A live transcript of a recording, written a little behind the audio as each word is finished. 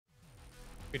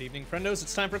Good evening, friendos.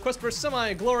 It's time for Quest for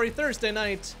Semi-Glory Thursday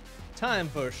night. Time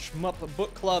for Shmup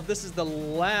Book Club. This is the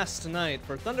last night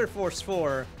for Thunder Force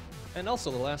 4, and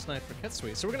also the last night for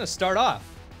Ketsui. So we're going to start off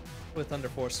with Thunder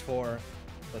Force 4,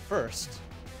 but first,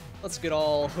 let's get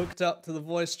all hooked up to the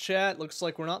voice chat. Looks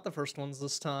like we're not the first ones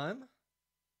this time.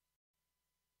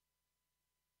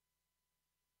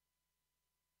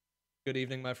 Good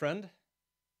evening, my friend.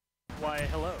 Why,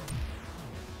 hello.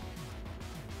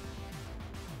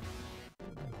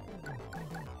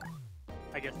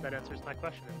 I guess that answers my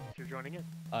question if you're joining in.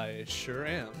 I sure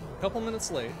am. A couple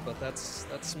minutes late, but that's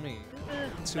me.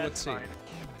 To That's a T.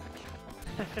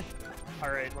 fine.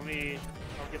 Alright, I'll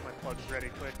get my plugs ready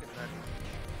quick and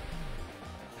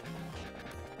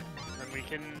then we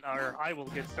can, or I will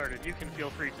get started. You can feel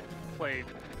free to play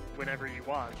whenever you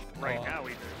want, right now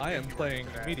even. I am playing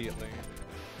immediately.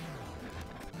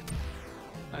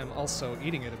 I am also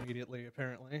eating it immediately,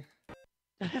 apparently.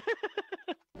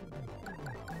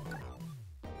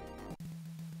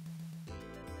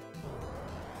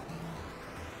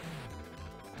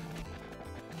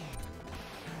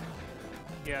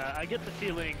 Yeah, I get the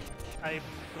feeling I'm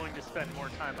going to spend more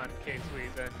time on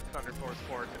Ketsui than Thunder Force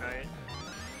 4 tonight.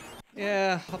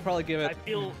 Yeah, I'll probably give it... I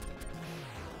feel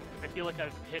like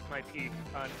I've hit my peak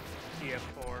on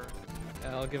TF4.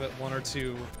 Yeah, I'll give it one or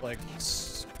two, like,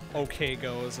 okay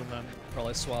goes, and then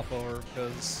probably swap over,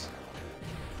 because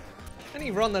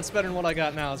any run that's better than what I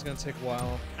got now is going to take a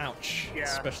while. Ouch. Yeah,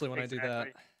 especially when I do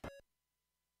that.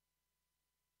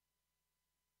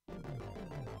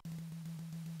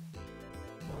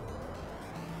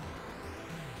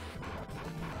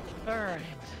 Alright.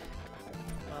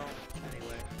 Well,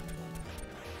 anyway.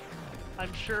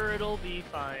 I'm sure it'll be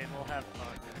fine. We'll have fun.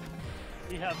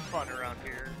 We have fun around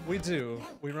here. We do.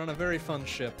 We run a very fun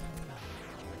ship.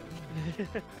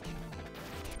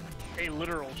 A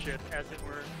literal ship, as it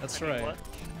were. That's I mean, right.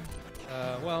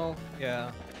 What? Well,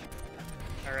 yeah.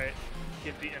 Alright.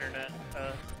 Give the internet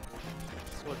a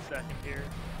split second here.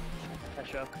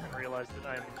 Catch up and realize that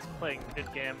I'm playing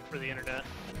mid-game for the internet.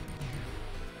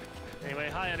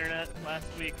 Anyway, hi internet. Last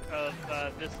week of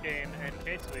this game and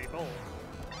Ketsui both.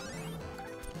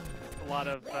 A lot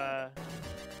of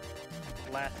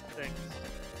last things.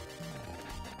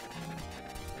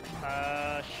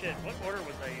 Shit. What order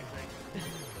was I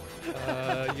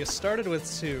using? You started with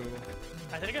 2.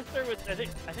 I think I started with. I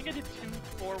think I did 2,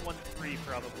 4, 1, 3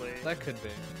 probably. That could be.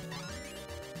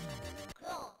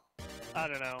 I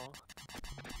don't know.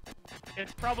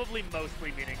 It's probably mostly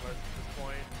meaningless at this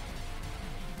point.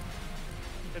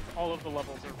 Because all of the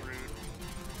levels are rude.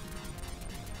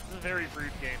 It's a very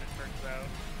rude game, it turns out.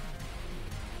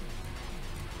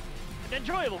 An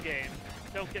enjoyable game,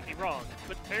 don't get me wrong,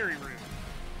 but very rude.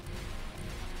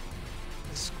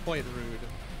 It's quite rude.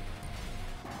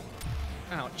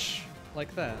 Ouch.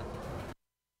 Like that.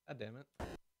 God damn it.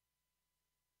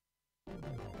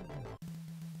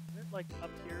 Is it like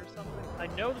up here or something? I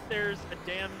know that there's a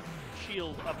damn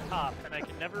shield up top, and I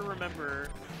can never remember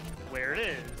where it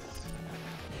is.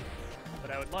 But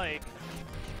I would like to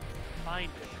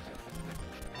find it.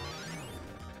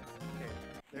 Okay,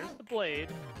 there's the blade.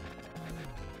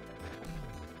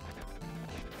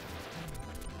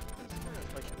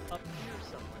 It's like up here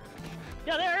somewhere.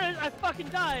 Yeah, there it is! I fucking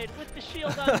died with the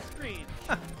shield on the screen.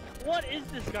 What is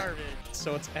this garbage?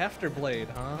 So it's after Blade,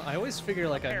 huh? I always figure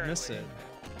like I miss it.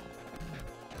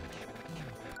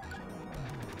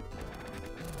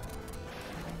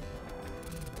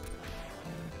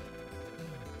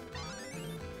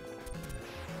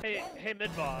 Hey,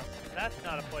 mid-boss, that's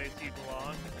not a place you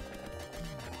belong.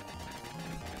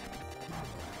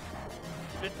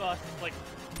 Mid-boss is like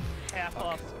half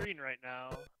off screen right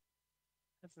now.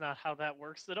 That's not how that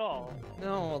works at all.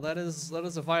 No, that is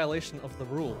a violation of the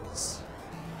rules.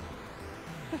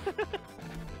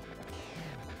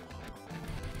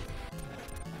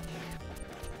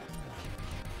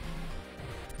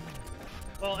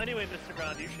 Well, anyway, Mr.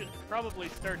 Bond, you should probably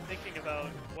start thinking about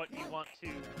what you want to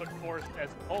put forth as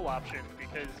a poll option,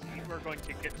 because you are going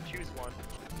to get to choose one.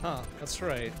 Huh, that's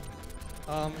right.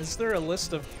 Is there a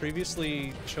list of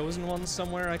previously chosen ones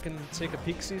somewhere I can take a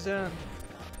peek-sees at?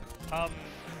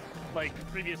 Like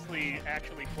previously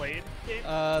actually played games?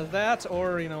 That,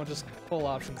 or, you know, just poll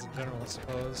options in general, I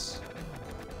suppose.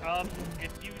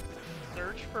 If you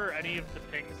search for any of the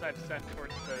pings I've sent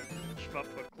towards the Shmup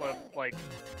Book Club, like,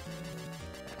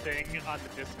 thing on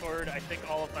the Discord, I think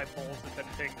all of my polls have been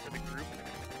pinged to the group.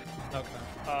 Okay.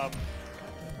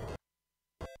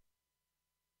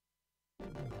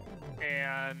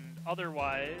 And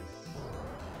otherwise...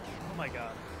 Oh my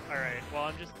god. Alright, well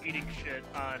I'm just eating shit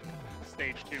on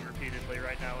stage 2 repeatedly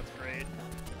right now, it's great.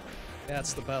 Yeah,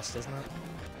 it's the best, isn't it?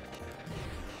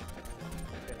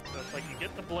 Okay, so it's like you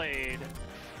get the blade,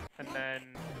 and then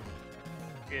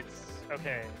it's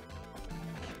okay.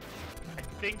 I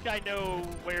think I know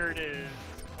where it is,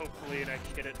 hopefully, and I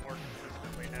can get it more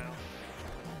consistently now.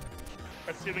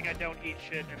 Assuming I don't eat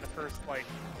shit in the first, like,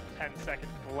 10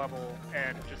 seconds of the level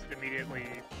and just immediately,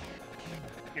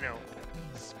 you know,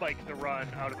 spike the run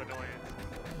out of annoyance.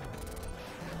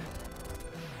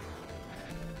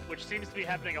 Which seems to be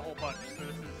happening a whole bunch, so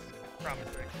this is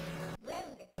promising.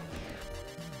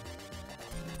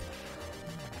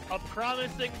 A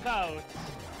promising bout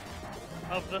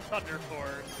of the Thunder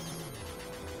Force.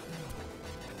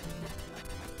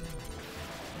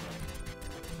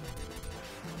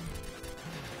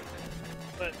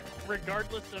 But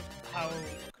regardless of how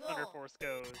Thunder Force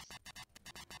goes,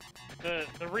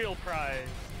 the real prize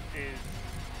is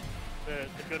the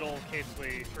good old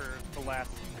Ketsui for the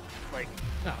last, like,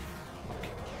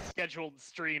 scheduled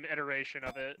stream iteration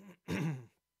of it.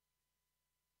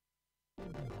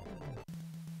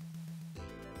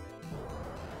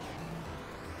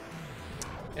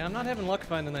 Yeah, I'm not having luck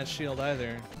finding that shield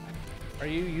either. Are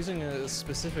you using a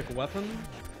specific weapon?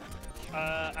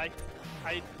 I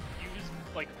use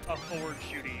like a forward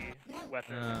shooty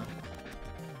weapon.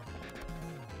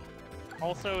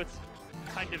 Also, it's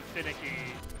kind of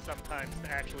finicky sometimes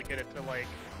to actually get it to like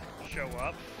show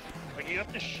up. Like you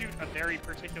have to shoot a very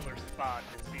particular spot,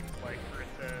 it seems like, for it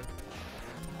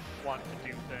to want to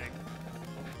do things.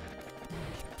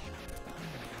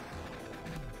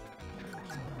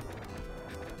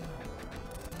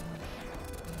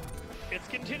 It's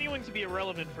continuing to be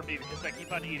irrelevant for me because I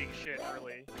keep on eating shit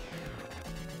early.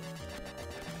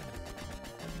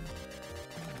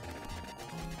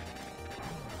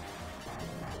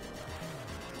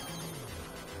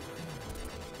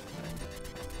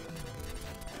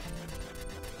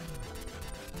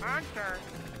 Monster!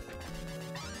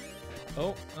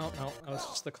 Oh, no, that was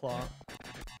just the claw.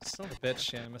 Son of a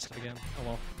bitch, yeah, I missed it again. Oh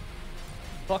well.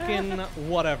 Fucking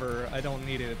whatever, I don't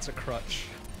need it, it's a crutch.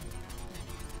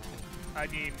 I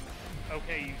mean,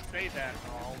 okay, you say that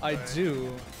and all, but... I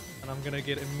do, and I'm gonna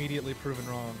get immediately proven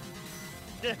wrong.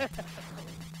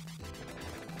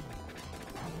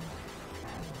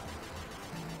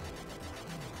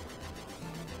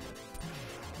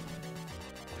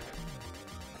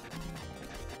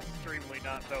 Extremely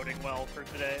not voting well for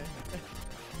today.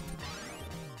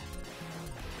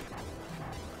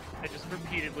 I just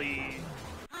repeatedly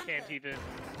can't even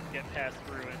get past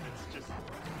through it. It's just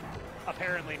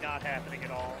apparently not happening at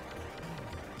all.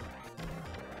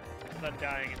 I'm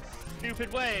dying in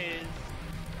stupid ways.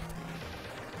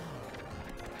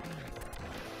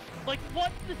 Like,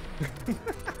 what the...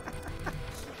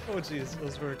 Oh jeez, that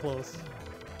was very close.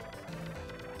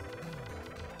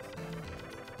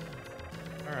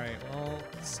 Alright, well,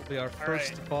 this will be our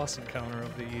first boss encounter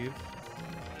of the eve.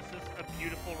 This is a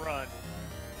beautiful run.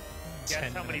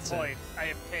 Guess how many points I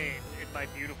obtained in my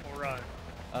beautiful run.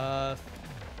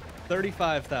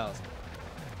 35,000.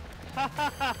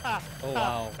 Oh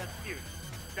wow. That's huge.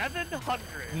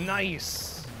 700!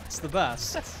 Nice! It's the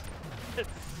best. It's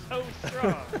so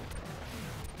strong.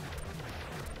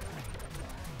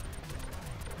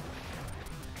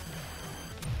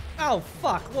 Oh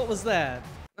fuck, what was that?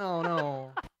 Oh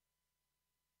no.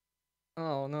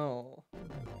 Oh no.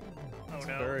 Oh It's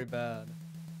no. very bad.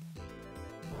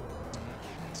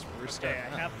 Let's restart. Okay,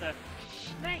 I have the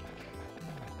snake.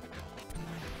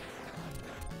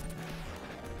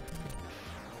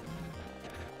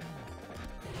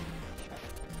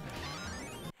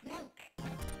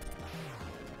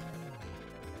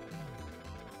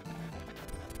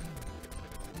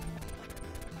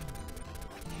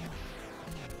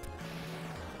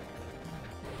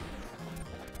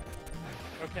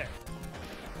 Okay,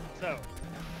 so,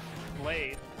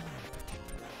 blade,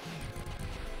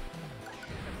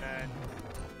 and then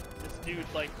this dude,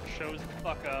 like, shows the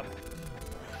fuck up,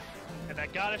 and I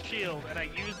got a shield, and I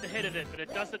used the hit of it, but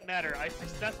it doesn't matter. I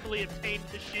successfully obtained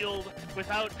the shield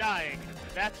without dying.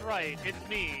 That's right, it's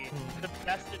me, the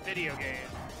best at video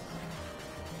games.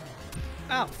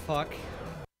 Oh fuck.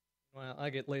 Well,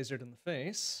 I get lasered in the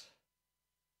face.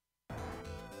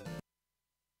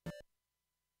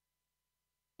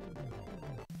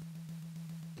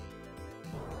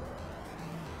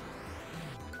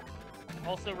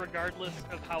 Also, regardless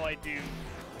of how I do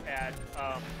at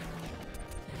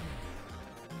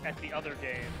the other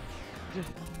game,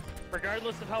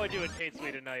 regardless of how I do at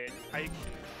Ketsui tonight, I can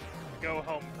go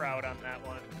home proud on that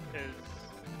one, because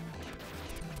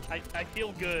I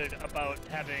feel good about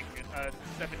having a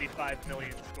 75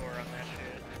 million score on that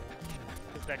shit,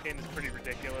 because that game is pretty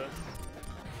ridiculous.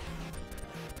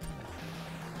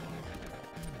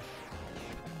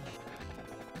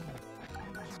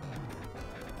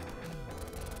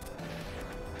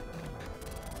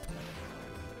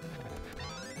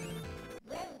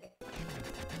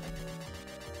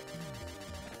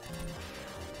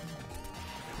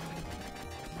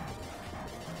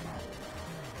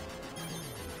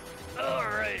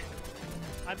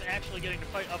 actually getting to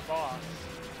fight a boss.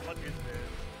 What is this?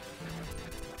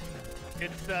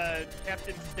 It's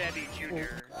Captain Stabby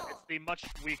Jr. It's the much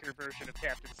weaker version of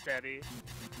Captain Stabby.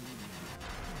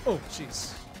 Oh,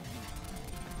 jeez.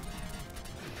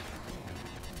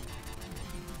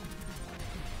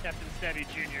 Captain Stabby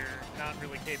Jr. not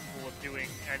really capable of doing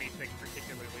anything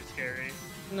particularly scary.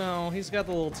 No, he's got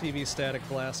the little TV static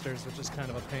blasters, which is kind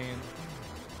of a pain.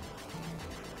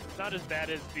 It's not as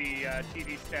bad as the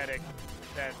TV static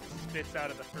that spits out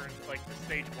of the first, like the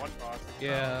stage 1 boss.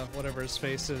 Yeah, whatever his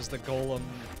face is, the golem,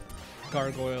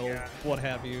 gargoyle, Yeah. what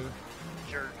have you.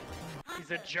 Jerk. He's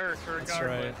a jerk,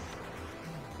 regardless.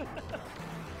 That's right.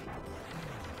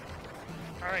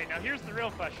 Alright, now here's the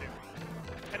real question.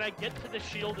 Can I get to the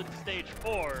shield in stage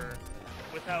 4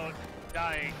 without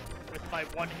dying with my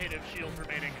 1 hit of shield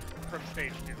remaining from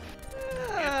stage 2?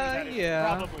 The answer to that is Yeah.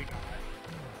 probably not.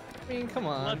 I mean, come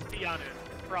on. Let's be honest,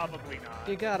 probably not.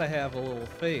 You gotta have a little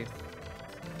faith.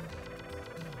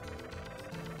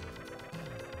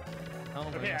 Oh,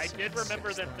 Okay, I nice. did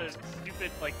remember that the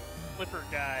stupid, like, flipper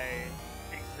guy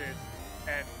exists,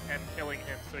 and am killing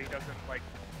him so he doesn't, like,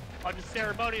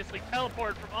 unceremoniously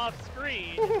teleport from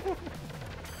off-screen.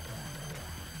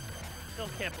 Still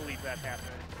can't believe that happened.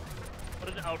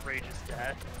 What an outrageous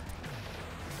death.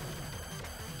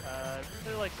 Isn't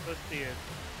there, like, supposed to be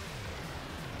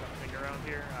something around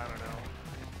here? I don't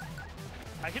know.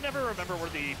 I can never remember where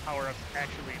the power-ups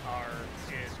actually are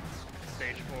in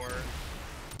stage 4.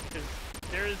 Because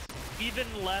there's even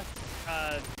less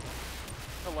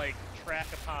to, like, track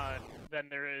upon than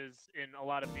there is in a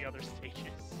lot of the other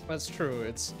stages. That's true.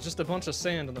 It's just a bunch of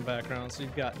sand in the background, so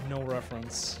you've got no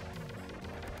reference.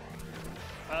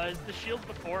 Is the shield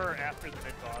before or after the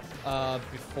mid-boss?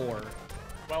 Before.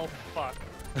 Well, fuck.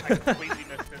 I completely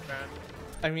missed it then.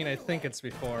 I mean, I think it's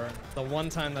before. The one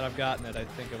time that I've gotten it, I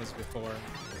think it was before.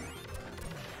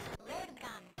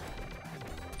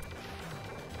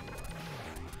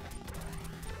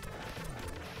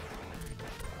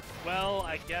 Well,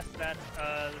 I guess that's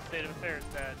the state of affairs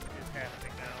that is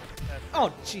happening now. That's...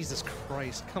 Oh, Jesus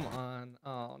Christ, come on.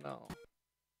 Oh, no.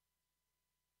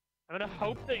 I'm gonna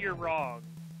hope that you're wrong,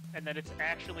 and that it's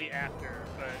actually after,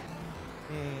 but...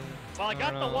 Well, I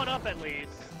got the one up at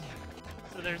least,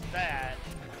 so there's that.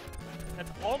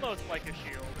 That's almost like a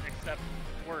shield, except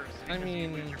worse, because you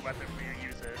lose your weapon when you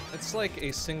use it. It's like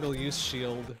a single-use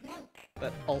shield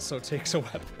that also takes a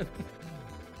weapon.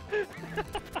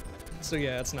 So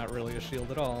yeah, it's not really a shield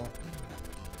at all.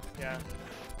 Yeah.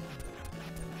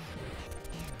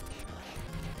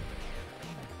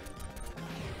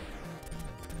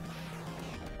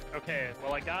 Okay,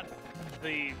 well I got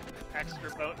the extra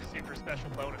super special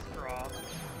bonus draw.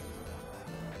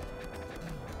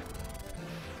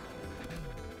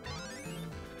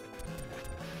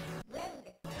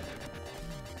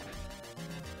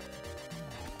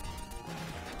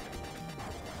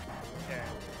 Okay.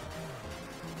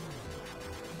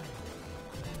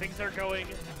 Things are going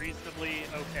reasonably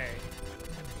okay.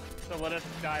 So let us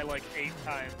die like 8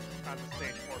 times on the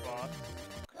stage 4 boss.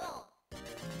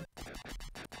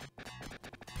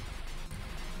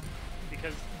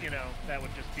 Because, you know, that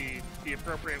would just be the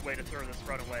appropriate way to throw this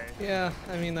run away. Yeah,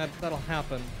 I mean, that'll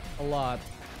happen a lot.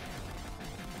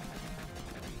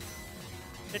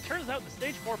 It turns out the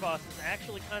stage 4 boss is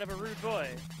actually kind of a rude boy.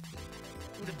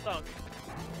 Who'd have thunk?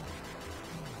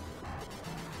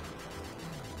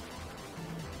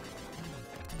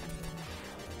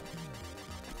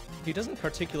 He doesn't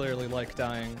particularly like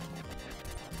dying.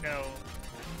 No.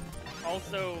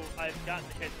 Also, I've gotten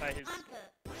hit by his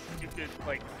stupid,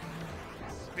 like,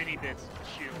 spinny bits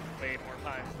shield way more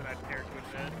times than I'd care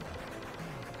to admit.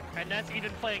 And that's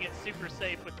even playing it super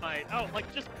safe with my... Oh,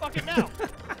 like, just fucking now!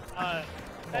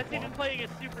 That's even playing it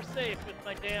super safe with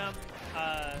my damn,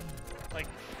 like,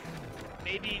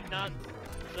 maybe not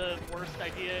the worst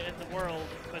idea in the world,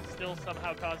 but still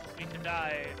somehow causes me to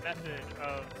die method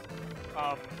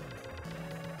of,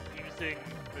 using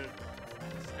the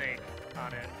snake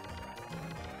on it.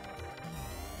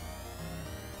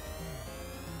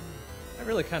 I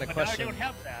really kind of question. I don't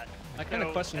have that. I kind of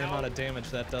So question the now- amount of damage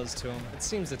that does to him. It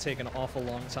seems to take an awful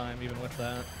long time, even with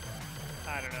that.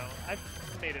 I don't know. I've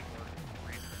made it work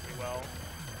reasonably well.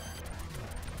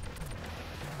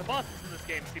 The bosses in this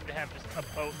game seem to have just a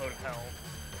boatload of health.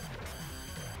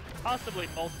 Possibly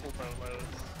multiple boatloads.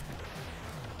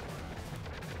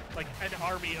 Like an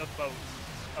army of boats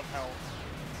of health.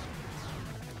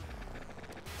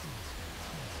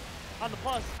 On the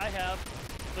plus, I have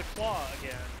the claw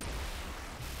again.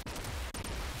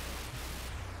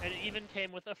 And it even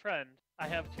came with a friend. I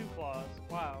have 2 claws.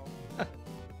 Wow.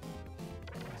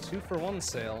 2-for-1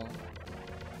 sale.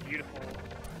 Beautiful.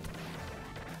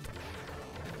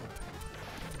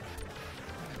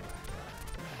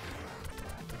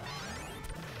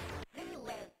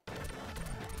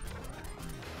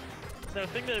 So, the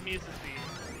thing that amuses me,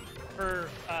 for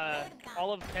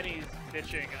all of Kenny's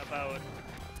bitching about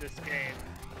this game,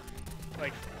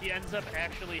 like, he ends up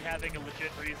actually having a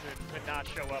legit reason to not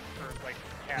show up for, like,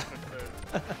 half of the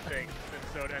things, and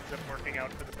so it ends up working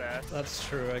out for the best. That's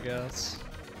true, I guess.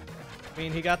 I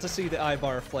mean, he got to see the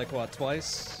iBarf, like, what,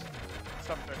 twice?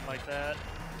 Something like that.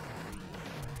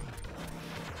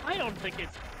 I don't think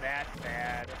it's that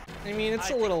bad. I mean,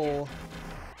 it's a little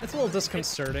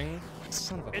disconcerting.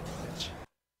 Son of a bitch.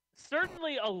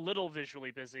 Certainly a little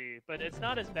visually busy, but it's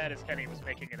not as bad as Kenny was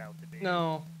making it out to be.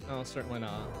 No, certainly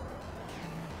not.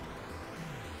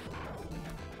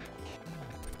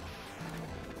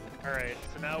 Alright,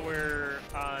 so now we're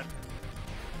on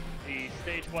the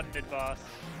stage 1 mid-boss,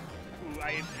 who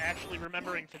I am actually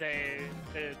remembering today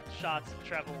the shots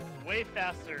travel way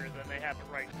faster than they have a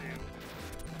right to.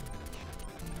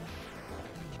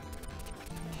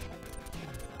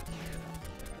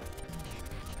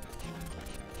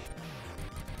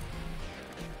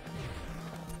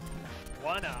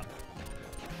 One up.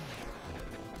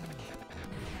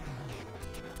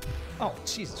 Oh,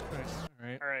 Jesus Christ.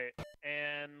 Alright,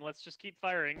 and let's just keep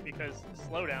firing because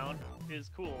slowdown is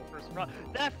cool.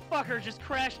 That fucker just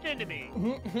crashed into me!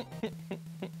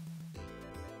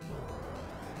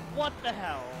 What the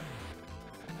hell?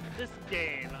 This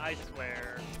game, I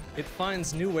swear. It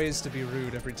finds new ways to be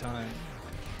rude every time.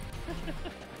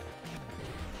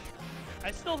 I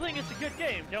still think it's a good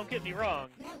game, don't get me wrong,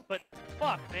 but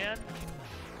fuck, man.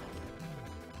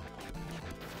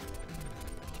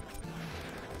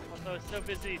 I was so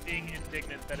busy being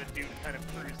indignant that a dude kind of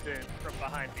cruised in from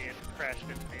behind me and crashed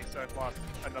into me, so I've lost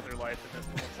another life in this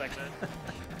little segment.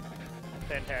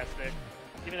 Fantastic.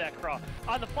 Give me that crawl.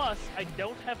 On the plus, I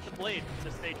don't have the blade from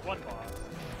the stage 1 boss,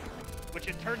 which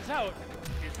it turns out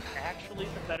is actually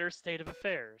the better state of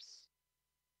affairs.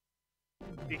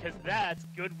 Because that's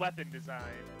good weapon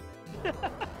design.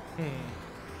 Because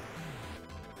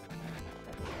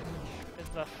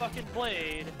the fucking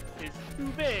blade is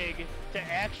too big to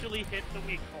actually hit the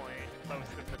weak point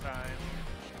most of the time.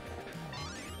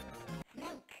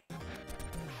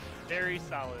 Very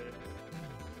solid.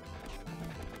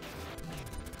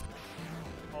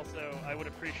 Also, I would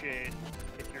appreciate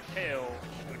if your tail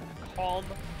would calm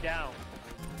down.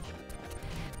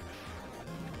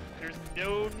 There's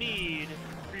no need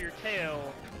for your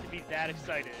tail to be that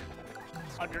excited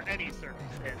under any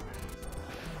circumstances.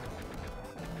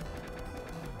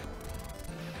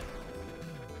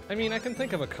 I mean, I can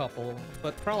think of a couple,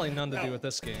 but probably none to do with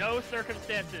this game. No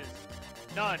circumstances.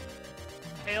 None.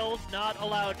 Tail's not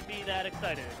allowed to be that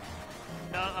excited.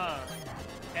 Nuh-uh.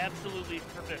 Absolutely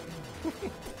forbidden.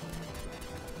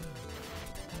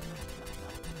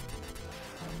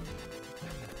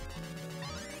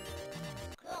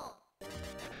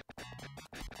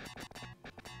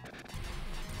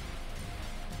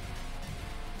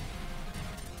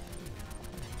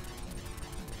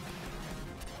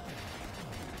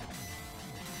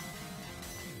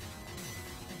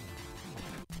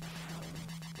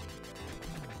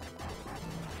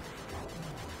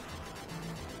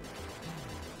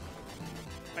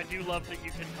 I do love that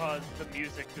you can cause the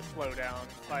music to slow down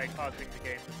by causing the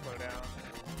game to slow down.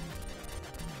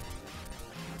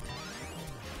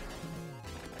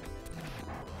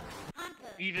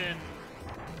 Even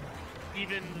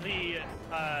the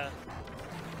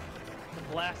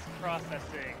blast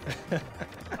processing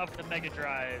of the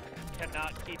MegaDrive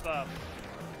cannot keep up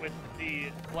with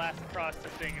the blast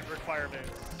processing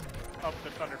requirements of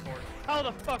the Thunder Force. How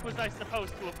the fuck was I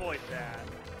supposed to avoid that?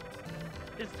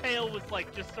 His tail was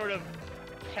like just sort of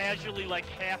casually like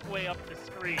halfway up the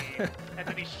screen, and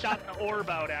then he shot the orb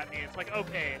out at me. It's like,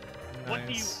 okay, Nice. What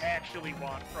do you actually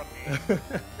want from me,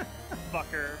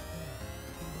 fucker?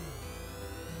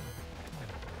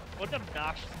 What an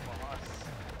obnoxious boss.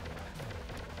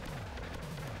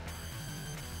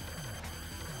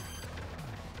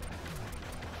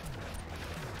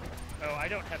 Oh, I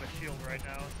don't have a shield right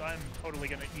now, so I'm totally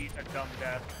gonna eat a dumb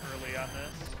death early on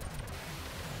this.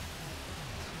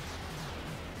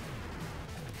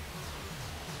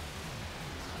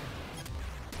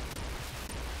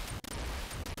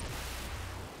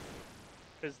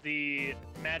 Because the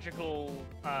magical,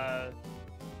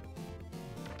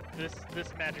 this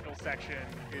magical section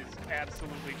is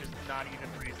absolutely just not even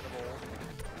reasonable.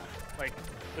 Like,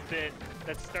 the bit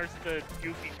that starts the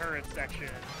goofy turret section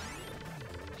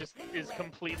just is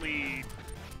completely,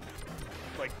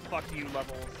 like, fuck you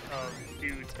levels of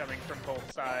dudes coming from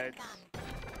both sides.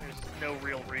 There's just no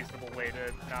real reasonable way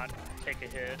to not take a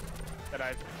hit that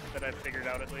I've figured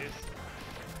out, at least.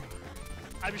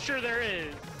 I'm sure there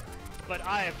is, but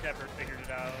I have never figured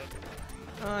it out.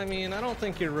 I mean, I don't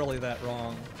think you're really that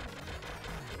wrong.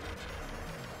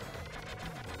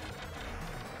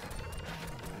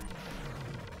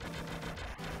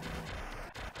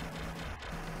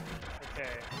 Okay.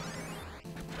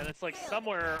 And it's like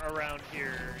somewhere around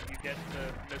here you get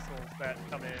the missiles that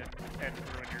come in and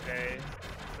ruin your day.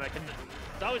 And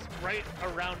it's always right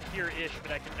around here-ish,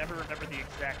 but I can never remember the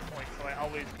exact point, so I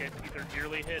always get either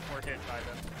nearly hit or hit by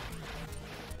them.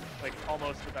 Like,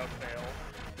 almost without fail.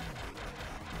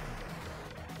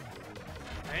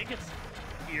 I think it's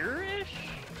here-ish?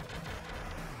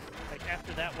 Like,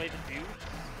 after that wave of dukes?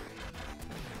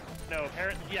 No,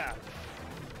 apparently, yeah.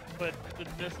 But the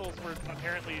missiles were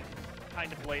apparently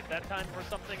kind of late that time or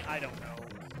something? I don't know.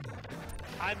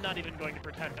 I'm not even going to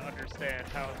pretend to understand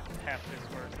how half this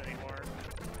works anymore.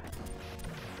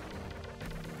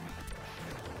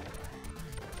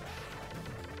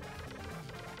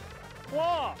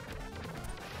 Whoa!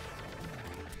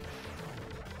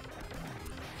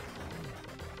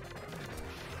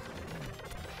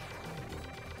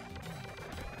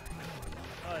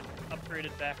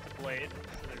 Upgraded back to Blade,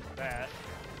 so there's that.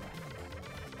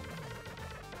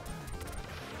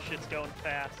 Shit's going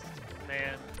fast,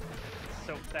 man. It's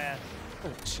so fast. Oh,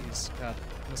 jeez. God,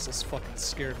 missiles fucking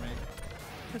scared me.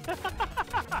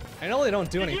 I know they don't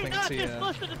do anything to you. Did you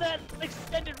not just listen to that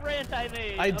extended rant I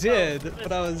made? I did,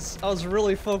 but I was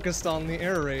really focused on the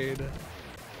air raid.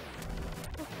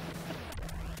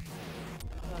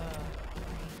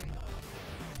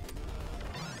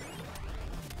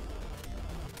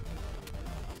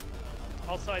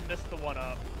 Also, I missed the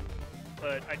one-up,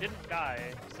 but I didn't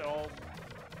die, so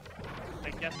I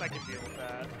guess I can deal with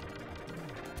that.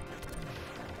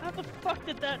 How the fuck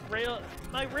did that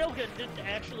my railgun didn't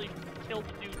actually kill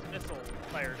the dude's missile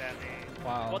fired at me.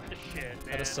 Wow. What the shit,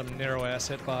 man? That is some narrow-ass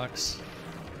hitbox.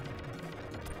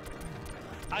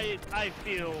 I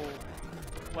feel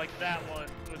like that one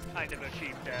was kind of a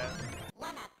cheap death.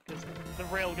 Because the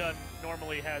railgun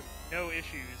normally has no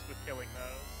issues with killing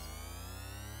those.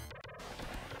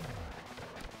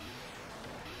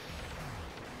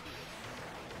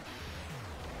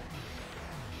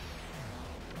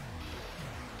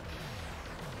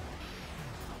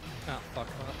 Oh, fuck.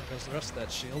 Well, there goes the rest of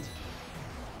that shield.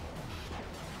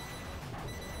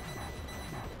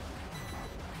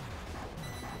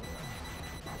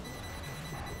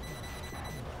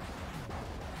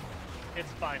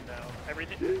 It's fine, though.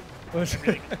 Everything is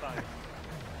fine.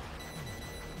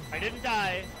 I didn't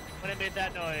die when I made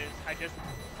that noise. I just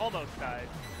almost died.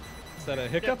 Is that a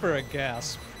hiccup or a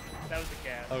gasp? That was a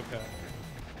gas. Okay.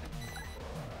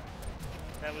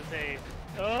 That was a,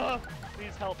 oh,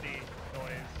 please help me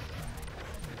noise.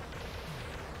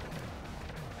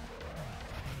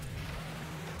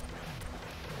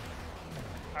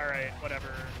 Alright,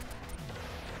 whatever.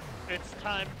 It's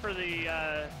time for the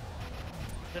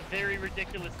very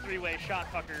ridiculous three-way shot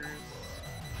fuckers.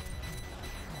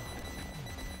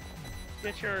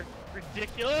 Get your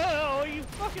ridiculous— oh, you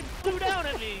fucking flew down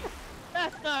at me!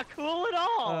 That's not cool at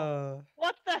all!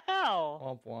 What the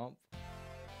hell? Womp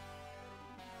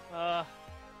womp.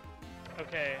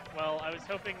 Okay, well, I was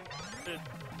hoping to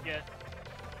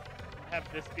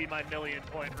have this be my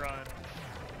million-point run,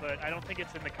 but I don't think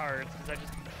it's in the cards, because I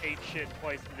just ate shit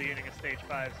twice at the beginning of Stage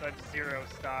 5, so I have 0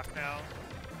 stock now.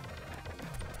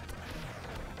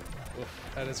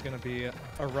 Oof, that is gonna be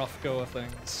a rough go of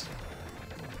things.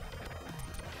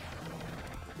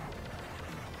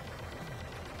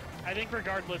 I think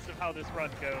regardless of how this run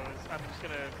goes, I'm just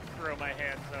gonna throw my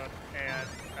hands up and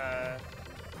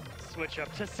switch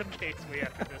up to some Ketsui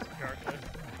after this regardless.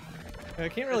 I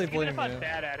can't really blame you.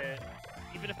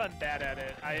 Even if I'm bad at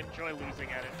it, I enjoy losing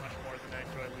at it much more than I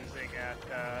enjoy losing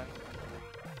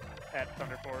at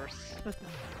Thunder Force.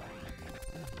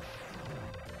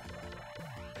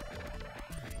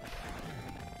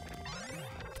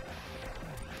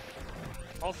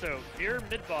 Also, your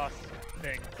mid-boss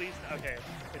thing, please— okay,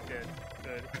 it did.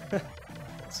 Good.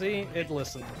 See, it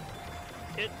listened.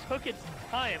 It took its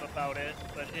time about it,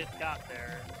 but it got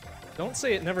there. Don't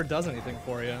say it never does anything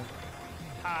for you.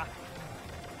 Ha!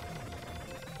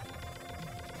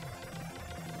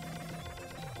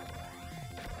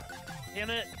 Damn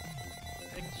it!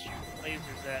 Things shoot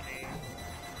lasers at me.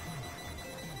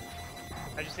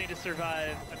 I just need to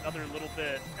survive another little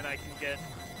bit, and I can get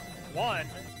one,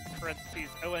 parentheses,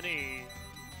 ONE,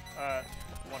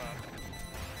 one-up.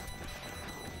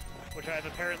 Which I've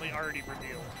apparently already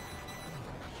revealed.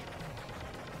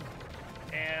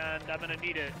 And I'm gonna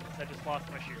need it, because I just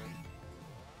lost my shield.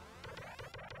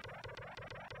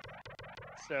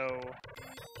 So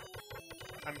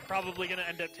I'm probably gonna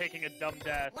end up taking a dumb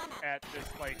death at this,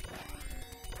 like,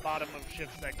 bottom of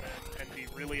shift segment and be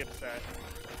really upset.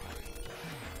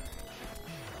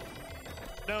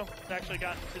 No, it's actually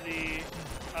gotten to the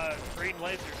green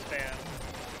laser spam.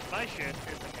 My shit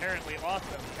is apparently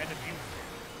awesome and abusive.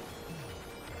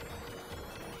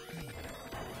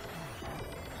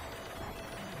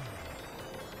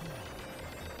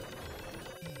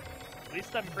 At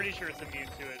least I'm pretty sure it's immune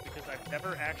to it, because I've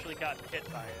never actually gotten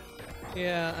hit by it.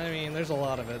 Yeah, I mean, there's a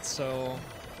lot of it, so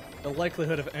the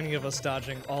likelihood of any of us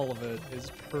dodging all of it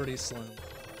is pretty slim.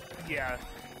 Yeah,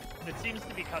 it seems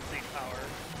to be cutscene power.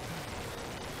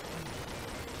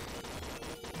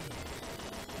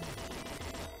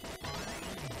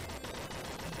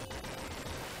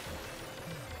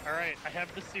 Alright, I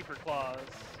have the super claws.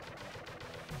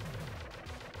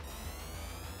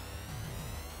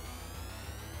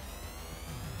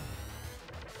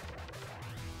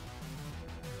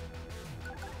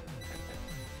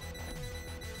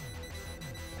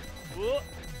 Whoa.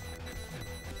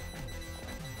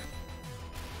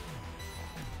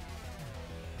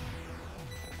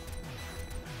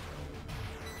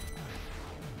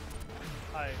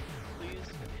 Hi, please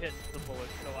hit the bullet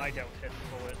so I don't hit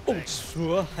the bullet. Oh, Thanks.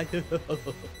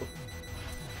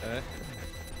 Okay.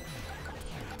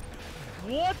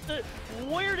 What the?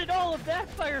 Where did all of that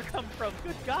fire come from?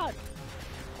 Good God!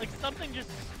 Like something just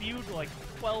spewed like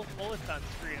 12 bullets on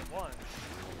screen at once.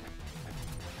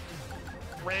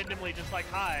 Randomly, just like,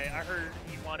 hi, I heard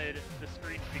you wanted the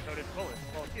screen to be coated with bullets.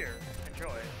 Well, here,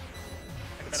 enjoy.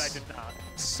 And then I did not.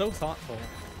 So thoughtful.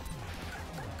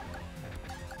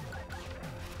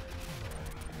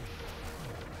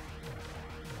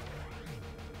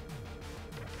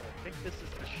 I think this is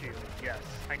the shield. Yes,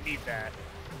 I need that.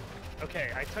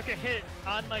 Okay, I took a hit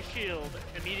on my shield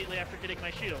immediately after getting my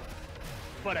shield,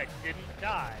 but I didn't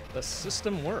die. The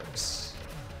system works.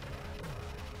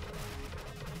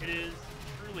 It is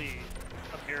truly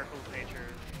a miracle of nature.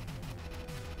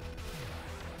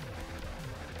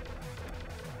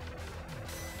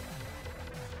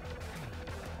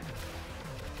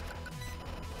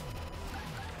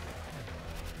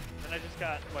 And I just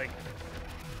got, like,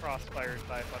 crossfired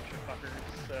by a bunch of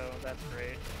fuckers, so that's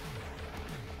great.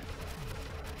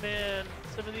 Man,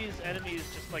 some of these enemies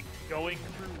just, like, going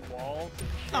through walls and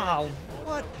shit. Oh, is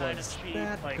what kind was of cheap.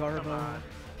 that, Like, Garbo? come on.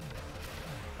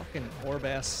 Fucking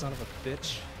Orbass son of a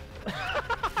bitch.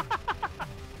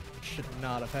 Should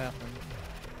not have happened.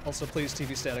 Also, please,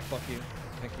 TV static, fuck you.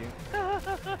 Thank you.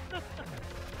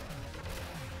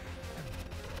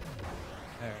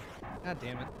 There. God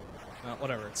damn it.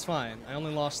 Whatever, it's fine. I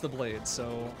only lost the blade,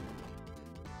 so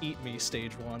eat me,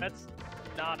 stage 1. That's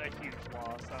not a huge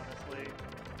loss, honestly.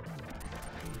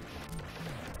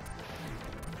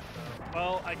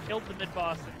 Well, I killed the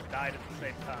mid-boss and died at the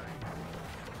same time.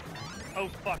 Oh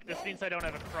fuck, this means I don't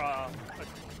have a claw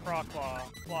claw.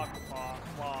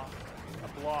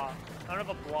 A blah. I don't have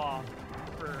a blah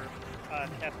for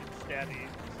Captain Stabby,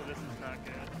 so this is not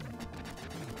good.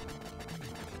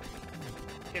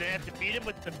 Gonna have to beat him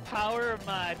with the power of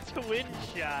my twin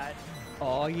shot.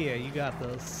 Oh yeah, you got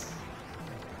this.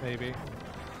 Maybe.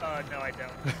 No, I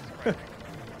don't.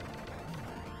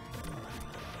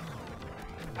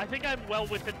 I think I'm well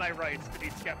within my rights to be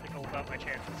skeptical about my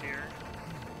chances here.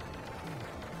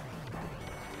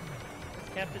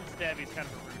 Captain Stabby's kind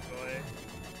of a rude boy.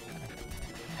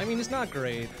 I mean, he's not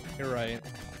great. You're right.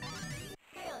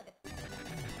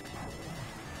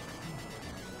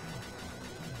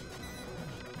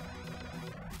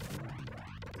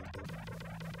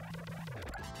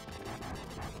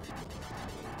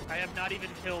 I have not even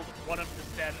killed one of the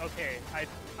stab. Okay, I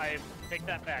take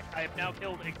that back. I have now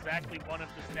killed exactly one of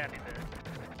the stabby bits.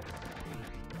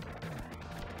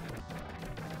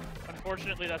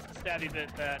 Unfortunately, that's the stabby bit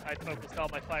that I focused all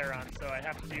my fire on, so I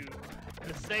have to do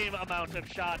the same amount of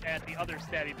shot at the other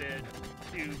stabby bit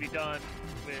to be done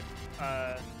with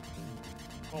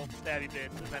both stabby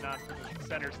bits, and then on to the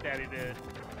center stabby bit,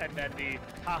 and then the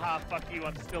haha fuck you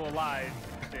I'm still alive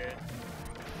bit.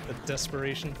 The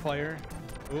desperation fire.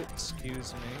 Oh,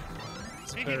 excuse me.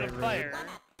 It's Speaking very of rude. fire,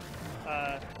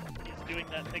 he's doing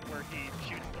that thing where he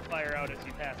shoots the fire out as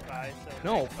you pass by, so...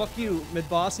 No, fuck you,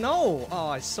 mid-boss. No! Oh,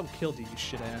 I so killed you, you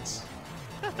shit-ass.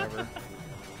 Whatever.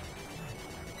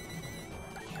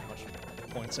 How much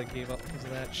points I gave up because of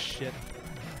that shit.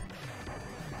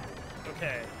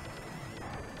 Okay.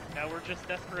 Now we're just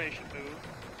desperation move.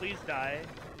 Please die.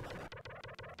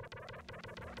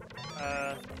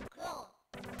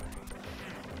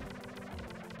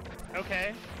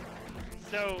 Okay.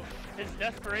 So, his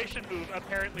desperation move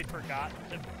apparently forgot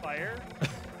to fire.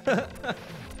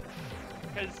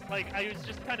 Because, like, I was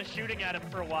just kind of shooting at him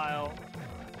for a while,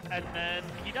 and then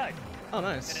he died. Oh, And it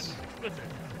nice. was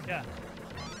exquisite. Yeah.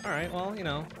 All right. Well, you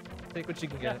know, take what you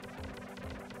can get.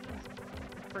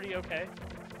 Pretty okay.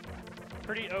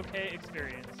 Pretty okay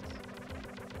experience.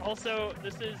 Also,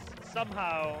 this is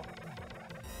somehow,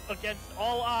 against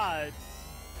all odds,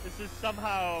 this is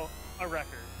somehow a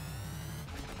record.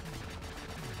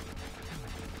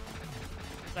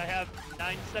 I have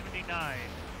 979.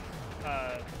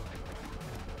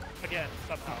 Again,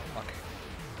 somehow. Fuck.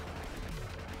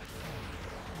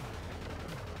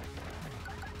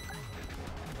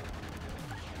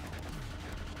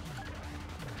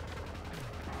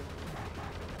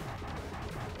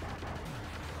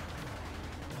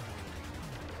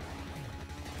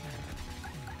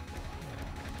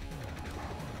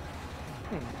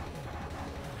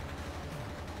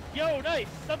 Yo, nice!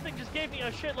 Something just gave me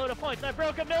a shitload of points. I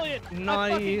broke 1 million!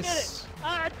 Nice.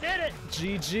 I fucking did it! I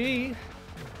did it! GG.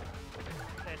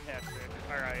 Fantastic.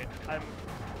 Alright, I'm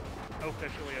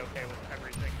officially okay with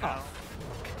everything now.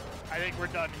 I think we're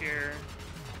done here.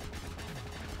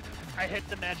 I hit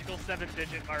the magical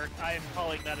 7-digit mark. I am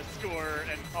calling that a score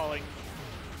and calling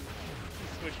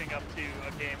switching up to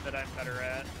a game that I'm better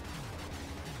at.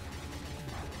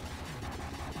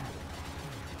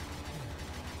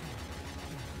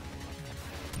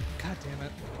 God damn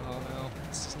it. Oh no,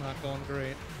 this is not going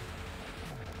great.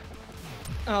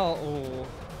 Oh,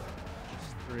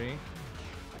 just 3.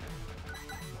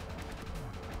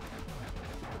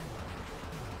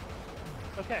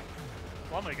 Okay,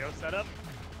 well I'm gonna go set up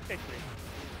Ketsui.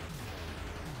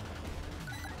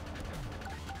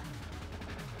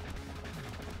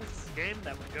 This is a game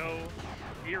that would go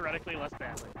theoretically less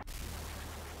badly.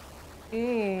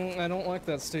 I don't like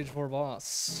that stage 4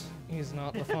 boss. He's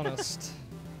not the funnest.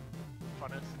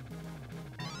 Funnest.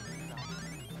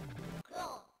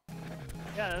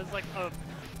 Yeah, that was like a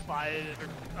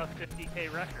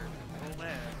 50k record. Oh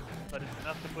man. But it's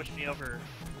enough to push me over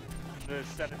the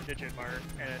 7-digit mark,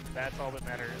 and that's all that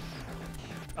matters.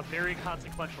 A very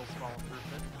consequential small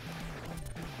improvement.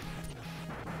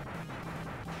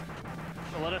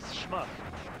 So let us shmup.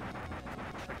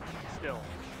 Still,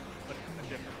 but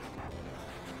different.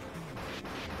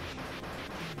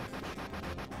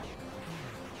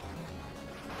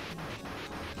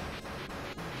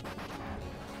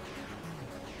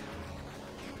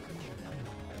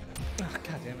 Oh,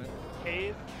 God damn it.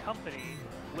 Cave Company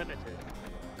Limited.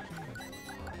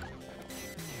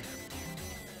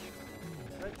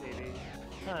 Right, baby.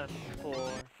 Time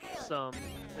for some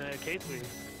Ketsui.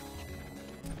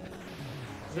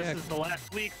 This is the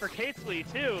last week for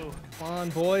Ketsui, too. Come on,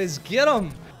 boys. Get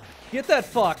him! Get that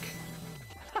fuck!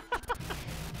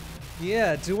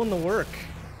 Yeah, doing the work.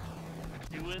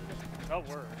 Doing the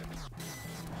work.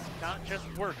 Not just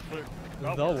work, but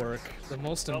The work. The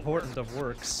most important of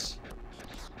works.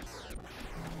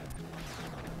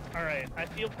 Alright, I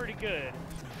feel pretty good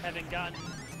having gotten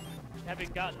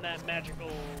that magical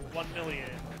 1 million.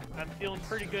 I'm feeling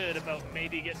pretty good about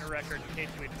maybe getting a record in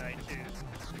Ketsui tonight too.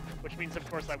 Which means of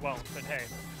course I won't, but hey.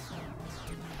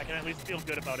 I can at least feel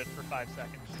good about it for 5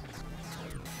 seconds.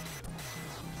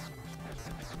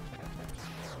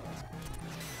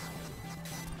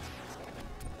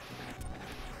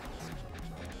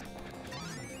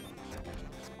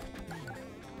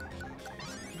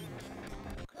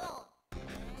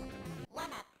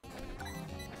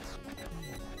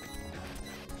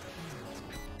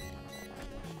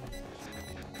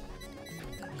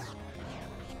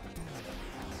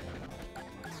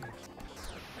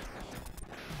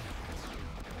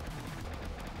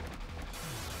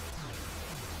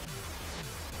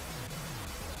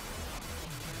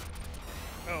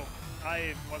 Oh,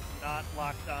 I was not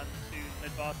locked on to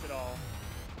mid-boss at all.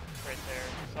 Right there.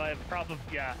 So I have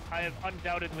I have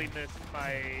undoubtedly missed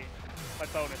my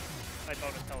bonus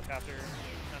helicopter.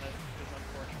 Kind of is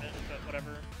unfortunate, but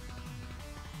whatever.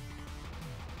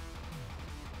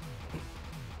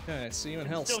 Okay, see you in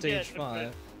hell, stage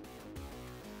 5.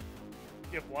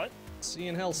 You have what? See you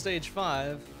in hell, stage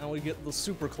 5. Now we get the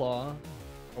super claw,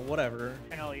 or whatever.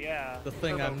 Hell yeah. The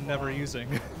thing Turbo I'm never claw. using.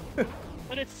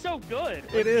 But it's so good.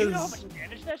 It Do is. You know how much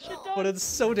damage that shit does? But it's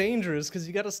so dangerous because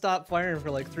you gotta stop firing for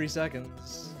like 3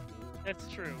 seconds. That's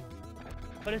true.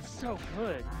 But it's so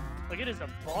good. Like, it is a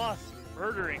boss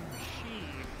murdering machine.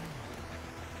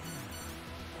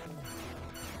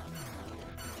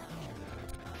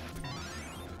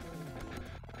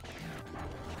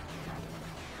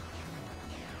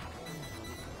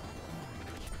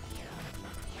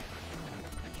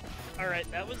 Alright,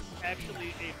 that was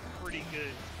actually a pretty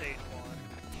good stage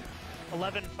 1.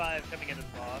 11-5 coming into the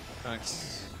boss.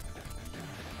 Nice.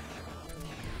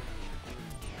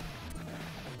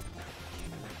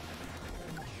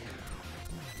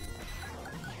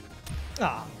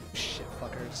 Ah,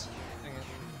 fuckers. Dang it.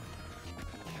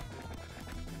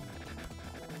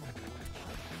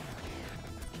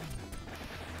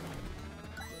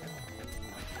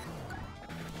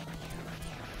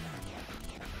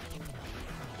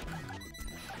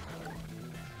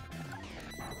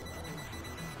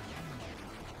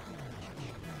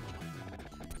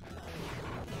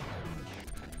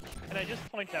 Can I just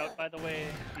point out, by the way,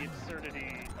 the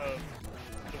absurdity of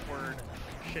the word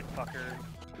shitfucker?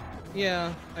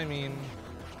 Yeah, I mean,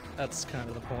 that's kind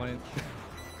of the point.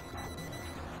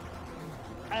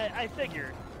 I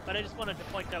figured, but I just wanted to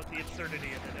point out the absurdity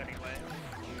of it anyway.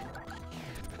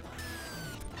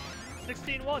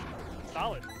 16-1.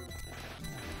 Solid.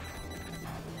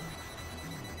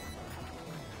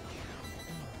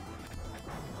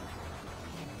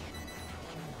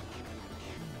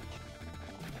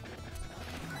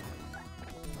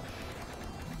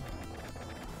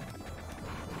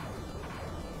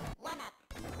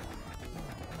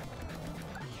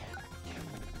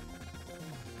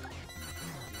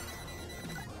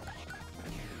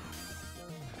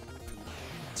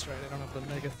 That's right, I don't have the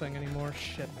mega thing anymore.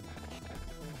 Shit.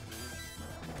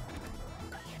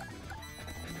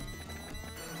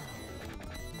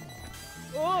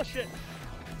 Oh, shit!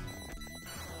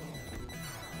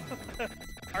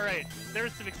 Alright,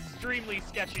 there's some extremely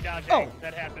sketchy dodging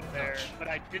that happened there, but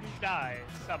I didn't die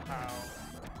somehow.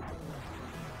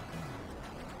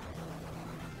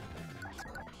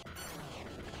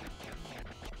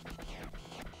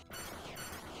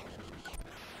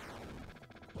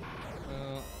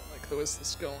 Like the way this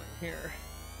is going here.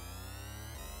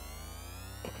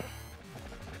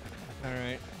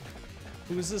 Alright.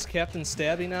 Who is this? Captain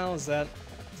Stabby now? Is that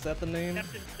the name?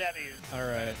 Captain Stabby is...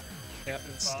 Alright.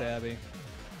 Captain Stabby.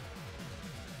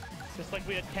 Just like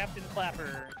we had Captain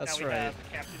Clapper, That's now we right. have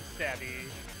Captain Stabby.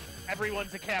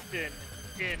 Everyone's a captain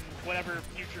in whatever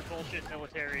future bullshit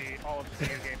military all of the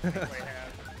video games we play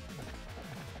have.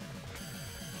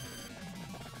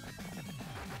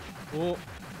 Oh,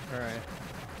 alright.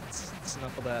 That's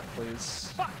enough of that,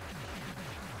 please. Fuck!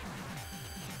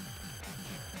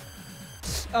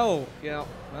 Oh, yeah,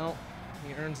 well,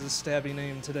 he earns his Stabby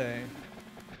name today.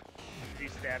 Did he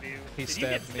stab you? He Did you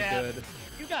get stabbed me stabbed? good.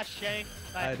 You got shanked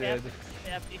by I did. Captain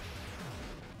Stabby.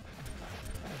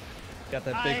 Got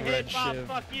that I big red hate Bob, shiv.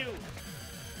 fuck you!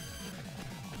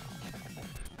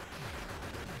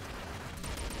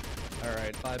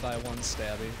 Alright, bye-bye one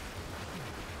Stabby.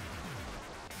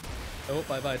 Oh,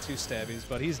 bye-bye two Stabbies,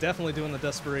 but he's definitely doing the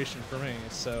desperation for me,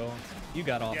 so you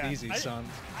got off easy, son.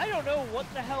 I don't know what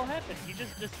the hell happened. He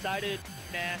just decided,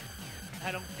 nah,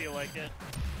 I don't feel like it.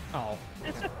 Oh.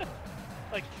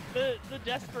 Like, the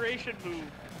desperation move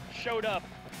showed up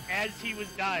as he was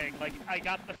dying. Like, I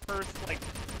got the first, like,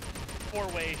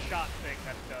 four-way shot thing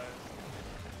that does.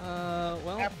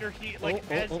 Well... After he, like,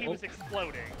 as he was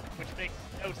exploding, which makes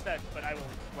no sense, but I will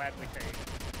gladly take.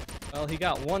 Well, he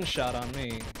got one shot on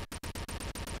me.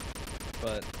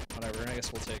 But, whatever, I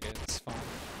guess we'll take it. It's fine.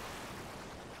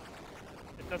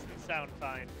 It doesn't sound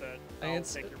fine, but I'll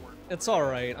take your word for It's it.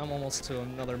 alright. I'm almost to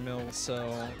another mill,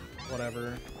 so...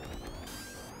 whatever.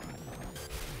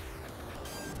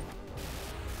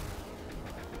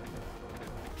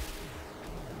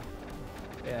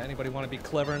 Yeah, anybody want to be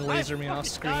clever and laser me off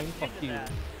screen? Fuck you.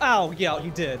 That. Ow, yeah, you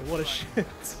did. What a shit.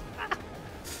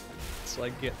 That's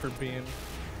what I get for being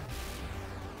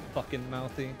fucking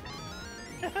mouthy.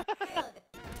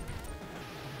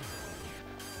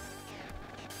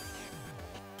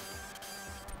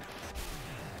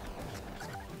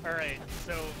 Alright,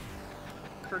 so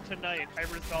for tonight, I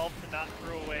resolved to not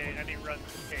throw away any runs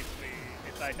in Ketsui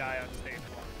if I die on stage 1.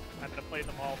 I'm gonna play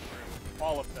them all through.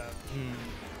 All of them.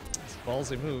 It's a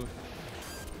ballsy move.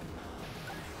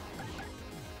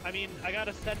 I mean, I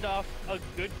gotta send off a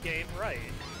good game right.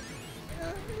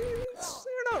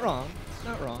 You're not wrong.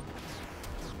 Not wrong.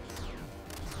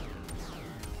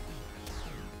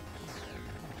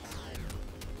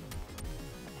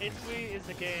 Ketsui is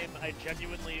a game I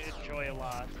genuinely enjoy a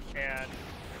lot, and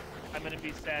I'm gonna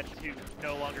be sad to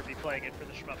no longer be playing it for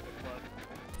the Shmup Club.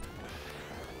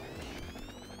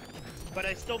 But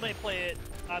I still may play it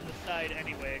on the side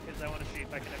anyway, because I want to see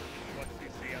if I can ever get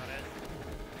 1CC on it.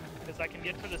 Because I can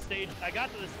get to the stage, I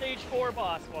got to the stage 4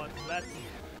 boss once, so that's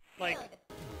like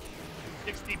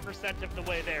 60% of the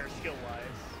way there skill-wise.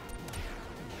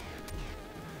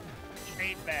 Which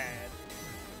ain't bad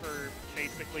for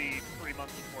basically 3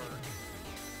 months of work.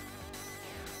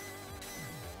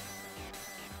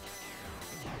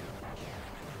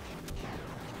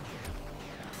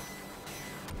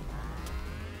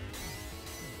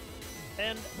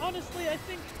 And honestly, I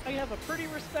think I have a pretty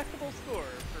respectable score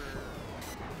for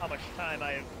how much time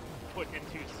I've put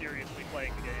into seriously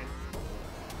playing the game.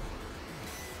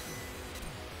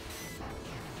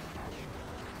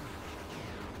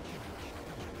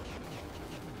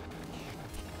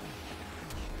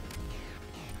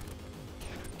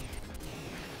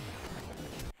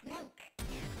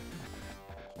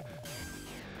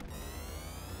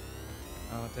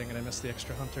 Oh, dang it, I missed the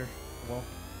extra hunter. Well.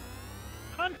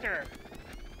 Hunter!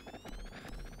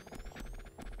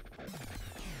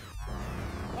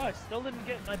 Oh, I still didn't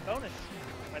get my bonus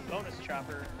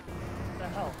chopper. What the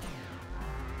hell?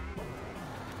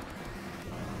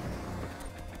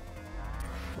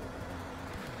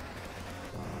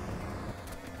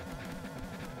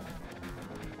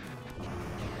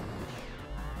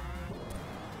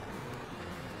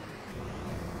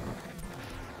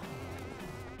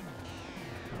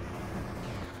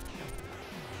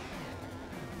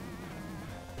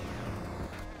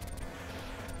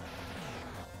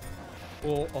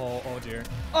 Oh dear.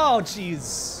 Oh,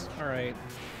 jeez. Alright.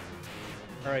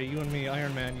 Alright, you and me,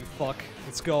 Iron Man, you fuck.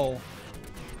 Let's go.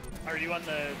 Are you on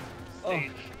the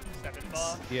stage 7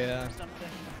 boss? Yeah. Or something?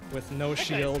 With no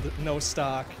shield, no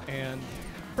stock, and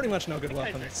pretty much no good That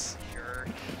guy's weapons. a jerk.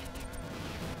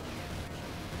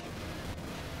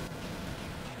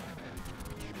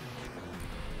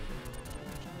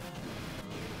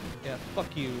 Yeah,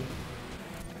 fuck you.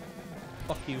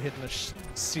 Fuck you hitting the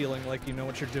ceiling like you know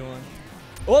what you're doing.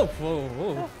 Oh, whoa,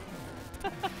 whoa.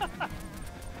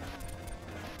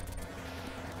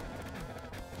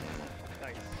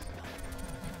 Nice.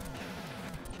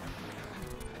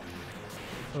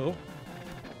 Oh.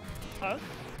 Huh?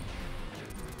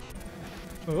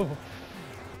 Oh.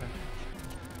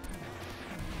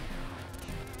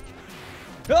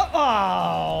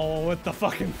 Oh, with the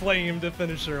fucking flame to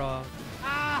finish her off.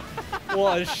 Ah!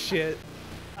 What a shit.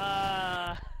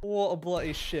 What a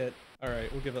bloody shit.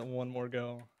 Alright, we'll give it one more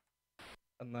go.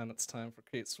 And then it's time for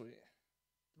Ketsui.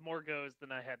 More goes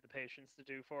than I had the patience to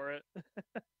do for it.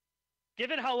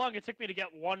 Given how long it took me to get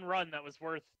one run that was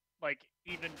worth, like,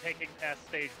 even taking past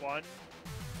stage 1.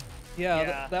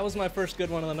 Yeah, that was my first good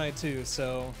one of the night too,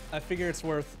 so I figure it's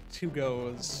worth 2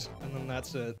 goes, and then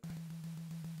that's it.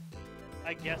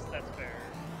 I guess that's fair.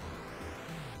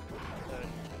 But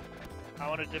I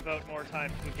want to devote more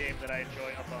time to a game that I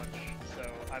enjoy a bunch, so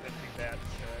I'm gonna do that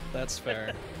instead. That's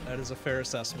fair. That is a fair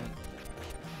assessment.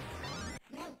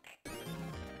 Okay,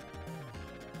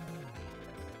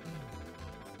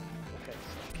 so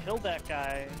I kill that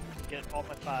guy, get all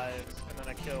my 5s, and then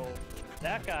I kill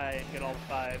that guy and get all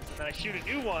the 5s, and then I shoot a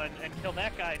new one and kill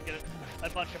that guy and get a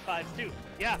bunch of 5s too.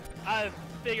 Yeah, I've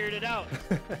figured it out.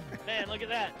 Man, look at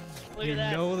that. Look at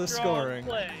that. You know the strong scoring.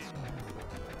 Play.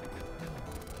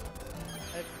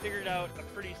 I've figured out a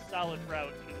pretty solid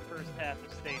route through the first half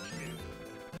of stage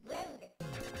 2.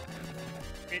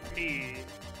 It's me.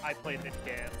 I play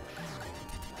VidGam.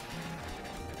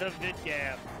 The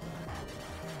VidGam.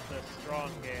 The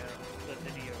strong gam. The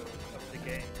video of the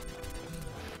game.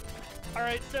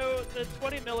 Alright, so the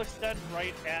 20 mil extend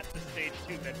right at the stage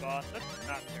 2 mid-boss. That's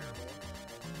not terrible.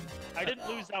 I didn't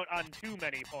lose out on too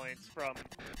many points from,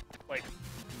 like,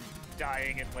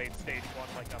 dying in late stage 1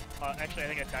 like a... actually, I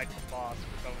think I died to the boss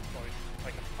for bonus points,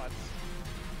 like a putz.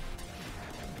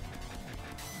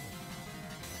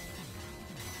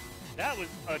 That was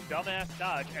a dumbass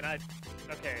dodge, and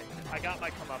okay, I got my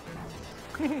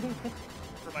comeuppance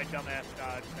for my dumbass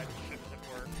dodge that shouldn't have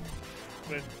worked.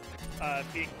 With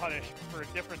being punished for a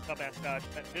different dumbass dodge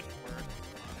that didn't work.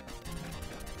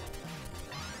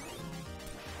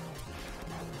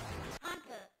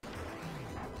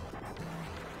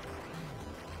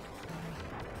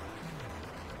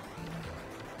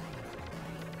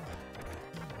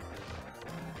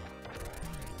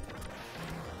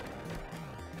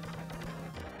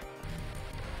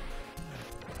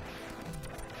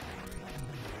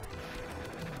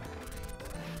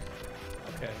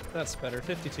 Okay, that's better.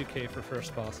 52k for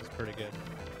first boss is pretty good.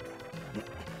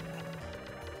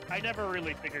 I never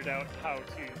really figured out how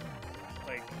to,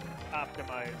 like,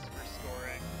 optimize for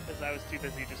scoring, because I was too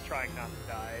busy just trying not to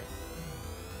die.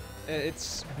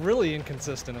 It's really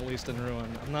inconsistent, at least in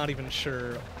Ruin. I'm not even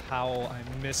sure how I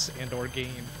miss and or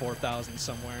gain 4,000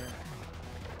 somewhere.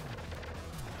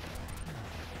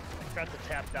 I forgot to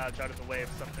tap dodge out of the way if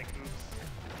something moves.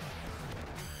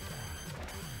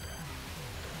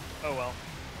 Oh well.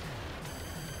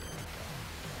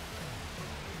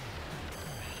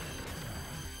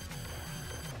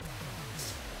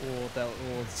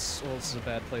 This is a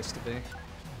bad place to be.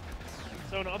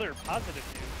 So in other positive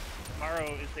news,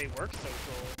 tomorrow is a work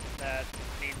social that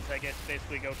means I get to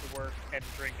basically go to work and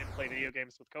drink and play video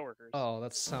games with coworkers. Oh,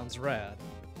 that sounds rad.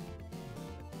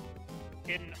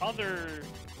 in other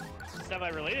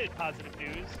semi-related positive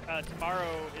news,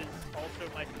 tomorrow is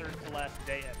also my third to last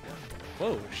day at work.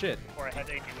 Whoa, shit. Before I have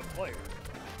a new employer.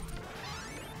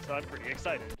 So I'm pretty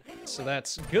excited. So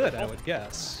that's good, I would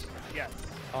guess. Yes.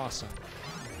 Awesome.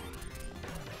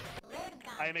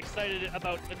 I am excited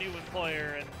about the new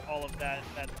employer and all of that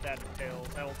entails.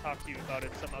 I will talk to you about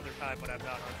it some other time when I'm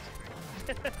not on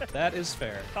stream. That is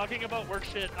fair. Talking about work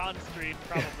shit on stream,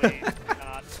 probably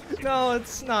not. No,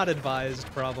 it's not advised,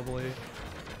 probably.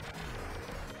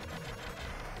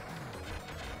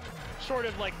 Sort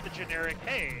of like the generic,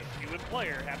 hey, new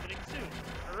employer happening soon,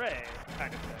 hooray,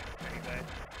 kind of thing, anyway.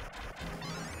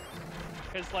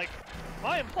 Because, like,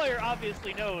 my employer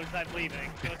obviously knows I'm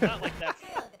leaving, so it's not like that's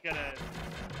gonna...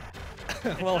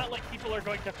 It's Well, not like people are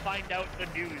going to find out the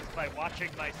news by watching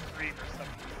my stream or some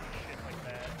shit like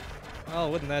that. oh,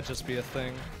 wouldn't that just be a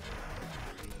thing?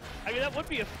 I mean, that would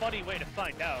be a funny way to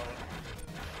find out,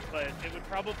 but it would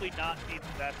probably not be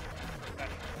the best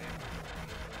professionally.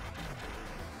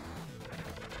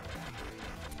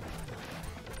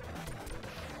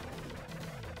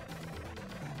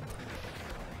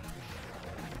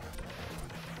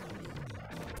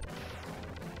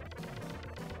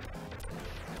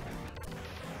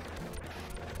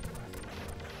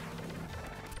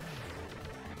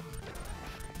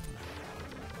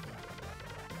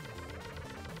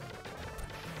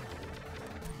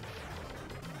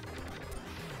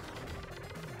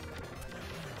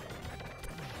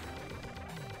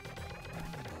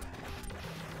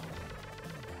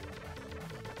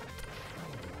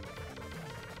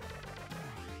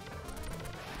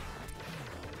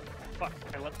 Fuck,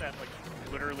 I let that, like,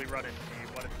 literally run into me.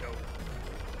 What a dope.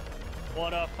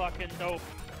 What a fucking dope.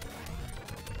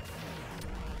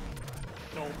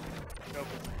 Dope. Dope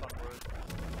is a fun word.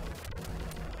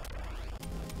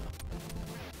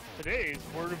 Today's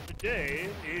word of the day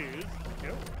is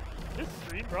dope. This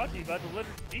stream brought to you by the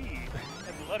letter D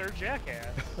and the letter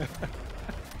jackass.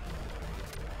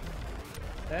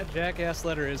 That jackass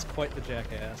letter is quite the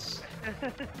jackass.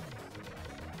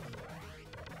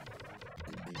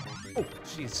 Oh,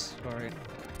 jeez. Alright.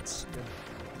 That's good.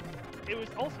 It was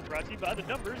also brought to you by the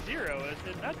number 0, as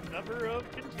in that's the number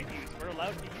of continues we're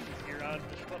allowed to use here on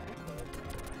the Shmup Book Club.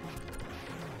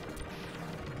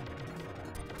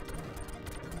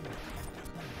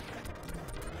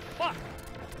 Fuck!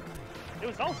 It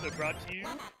was also brought to you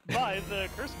by the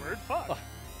curse word fuck.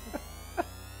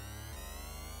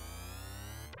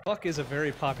 Fuck is a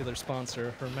very popular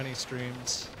sponsor for many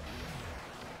streams.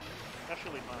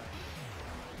 Especially mine.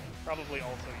 Probably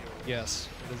also yours. Yes,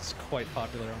 it is quite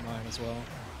popular on mine as well.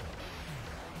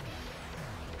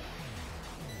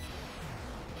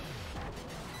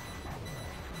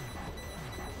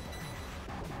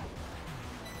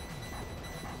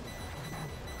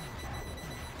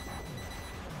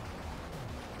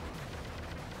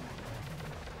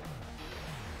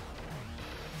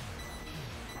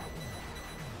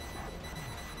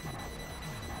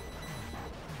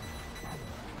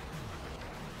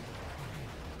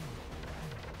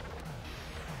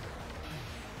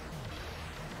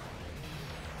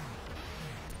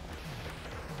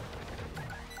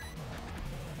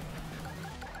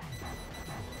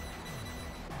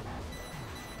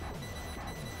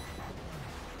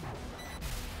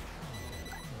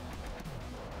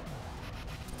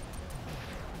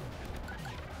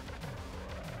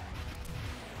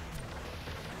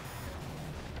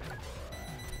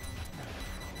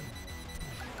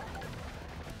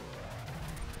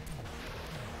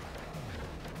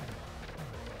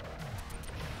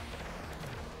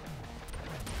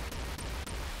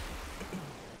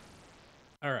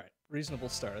 Alright, reasonable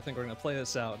start. I think we're gonna play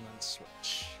this out and then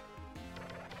switch.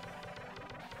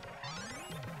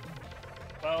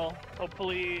 Well,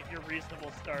 hopefully your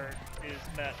reasonable start is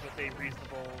met with a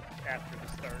reasonable after the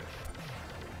start.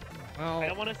 Well, I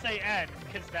don't want to say end,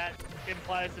 because that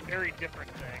implies a very different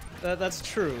thing. that's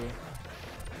true.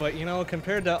 But, you know,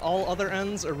 compared to all other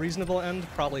ends, a reasonable end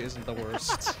probably isn't the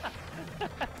worst.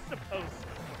 I suppose.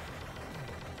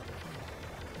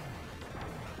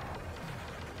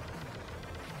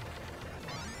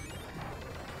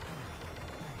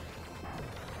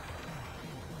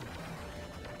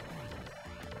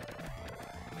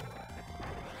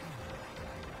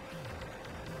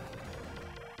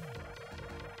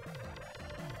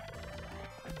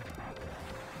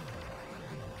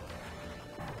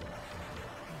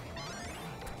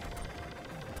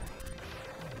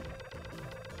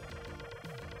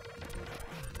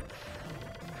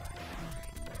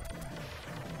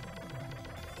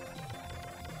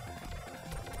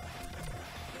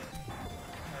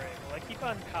 keep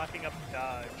on cocking up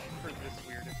dodge for this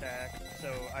weird attack,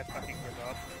 so I fucking give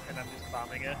up, and I'm just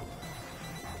bombing it.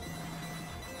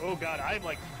 Oh god, I'm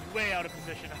like way out of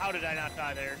position. How did I not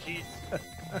die there? Jeez.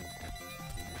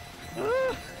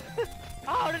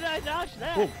 How did I dodge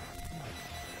that? Whoa.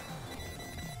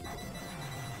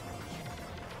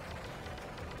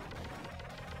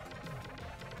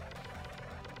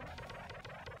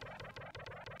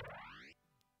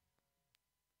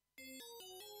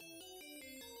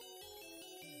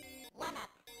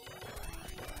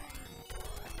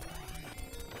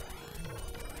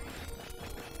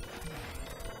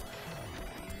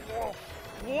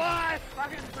 What? I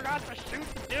fucking forgot to shoot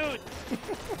the dudes!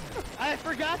 I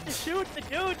forgot to shoot the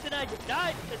dudes and I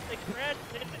died because they crashed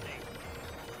into me.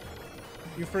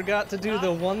 You forgot to do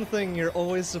the one thing you're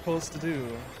always supposed to do.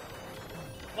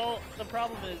 Well, the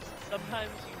problem is,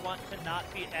 sometimes you want to not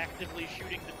be actively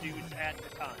shooting the dudes at the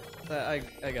time.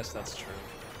 I guess that's true.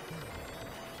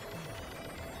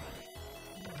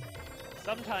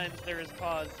 Sometimes there is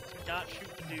cause to not shoot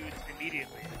the dudes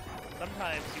immediately.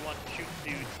 Sometimes you want to shoot the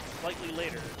dudes slightly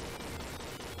later.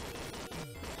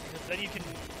 Because then you can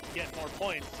get more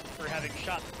points for having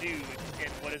shot the dude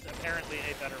in what is apparently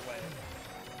a better way.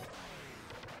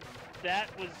 That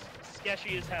was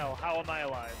sketchy as hell. How am I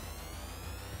alive?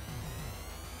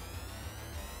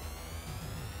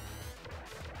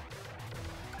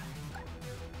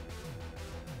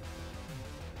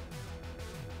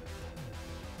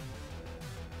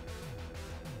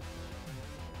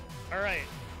 Alright.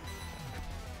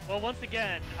 Well, once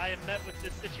again, I am met with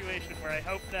this situation where I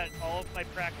hope that all of my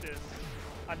practice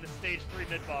on the Stage 3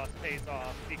 mid-boss pays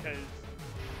off, because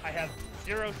I have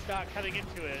 0 stock coming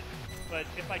into it, but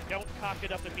if I don't cock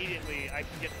it up immediately, I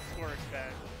can get the score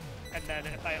extend. And then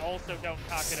if I also don't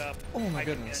cock it up, Oh my I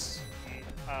goodness. can get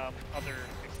the other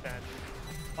extend.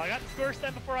 Well, I got the score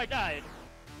extend before I died.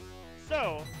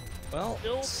 So, Well,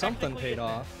 still something technically paid a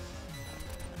miss. off.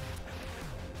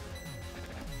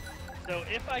 So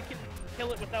if I can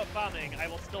kill it without bombing, I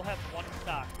will still have 1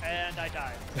 stock, and I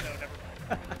died, so never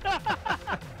mind.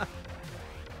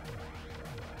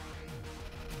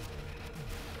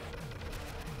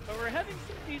 But we're having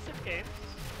some decent games.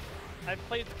 I've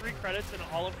played 3 credits, and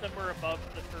all of them were above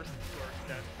the first score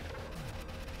extent.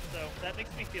 So that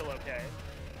makes me feel okay.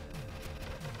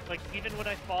 Like, even when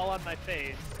I fall on my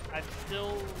face, I'm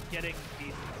still getting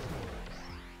decent scores.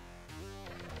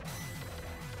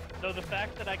 So the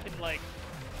fact that I can, like,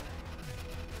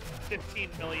 15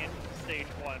 million stage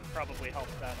 1 probably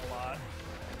helps that a lot.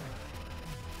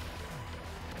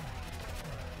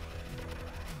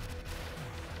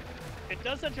 It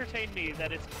does entertain me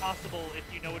that it's possible, if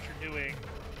you know what you're doing,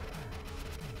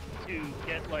 to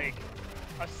get, like,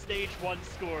 a stage 1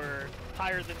 score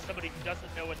higher than somebody who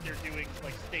doesn't know what they're doing's,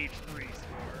 like, stage 3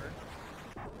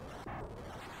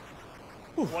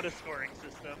 score. What a scoring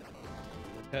system.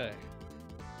 Okay.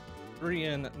 3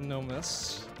 in, no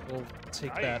miss. We'll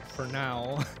take Nice. that for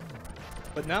now.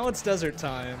 But now it's desert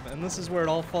time, and this is where it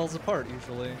all falls apart,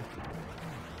 usually.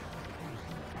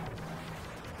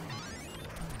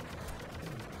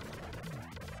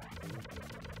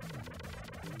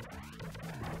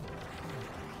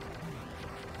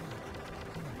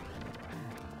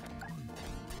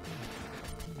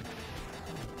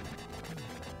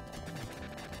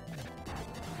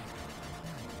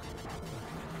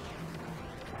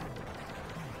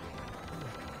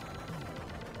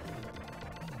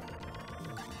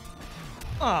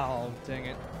 Oh, dang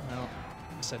it. Well,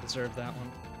 I guess I deserved that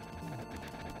one.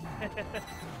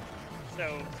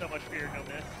 So much for your no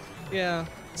miss. Yeah,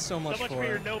 so much So much for for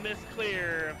your it. no miss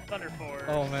clear of Thunder Force.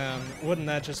 Oh man, wouldn't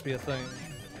that just be a thing?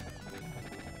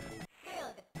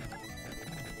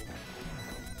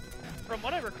 From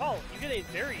what I recall, you get a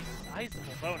very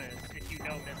sizable bonus if you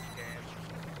no miss a game.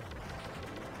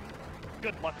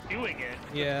 Good luck doing it.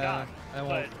 Yeah, God, I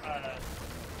won't. But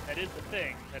that is the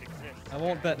thing that exists. I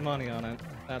won't bet money on it,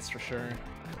 that's for sure.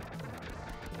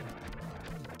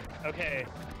 Okay,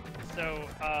 so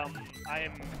I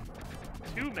am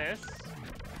 2 miss,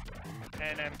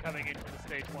 and I'm coming into the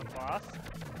stage 1 boss.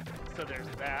 So there's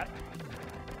that.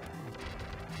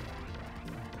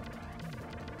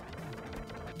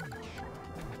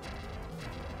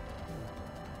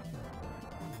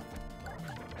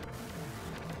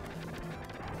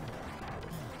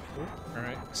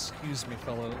 Alright, excuse me,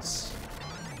 fellows.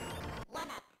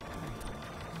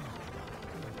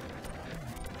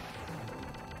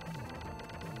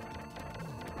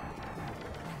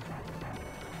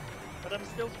 But I'm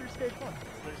still through stage 1, so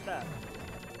there's that.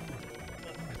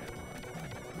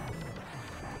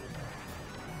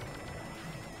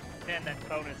 Man, that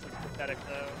bonus is pathetic,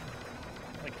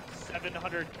 though. Like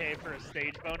 700k for a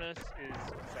stage bonus is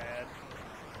sad.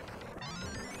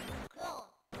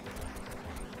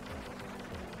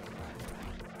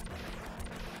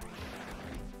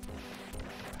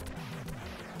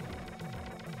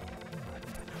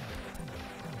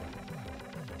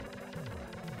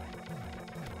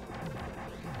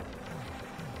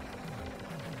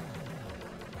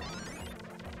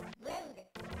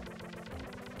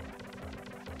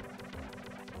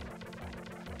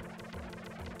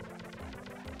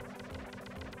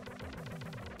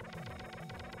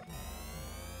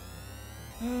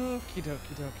 Okie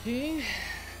dokie dokie.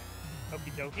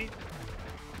 Okie dokie.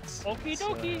 Okie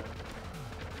dokie.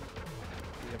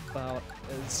 About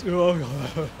as okay.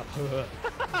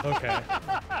 Okay.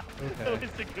 That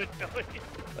was a good noise.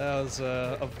 That was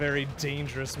a very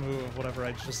dangerous move, whatever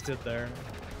I just did there.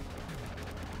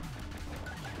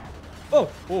 Oh!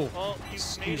 Oh! Well, you made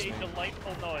Excuse a me.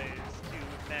 delightful noise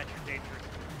to match your dangerous move.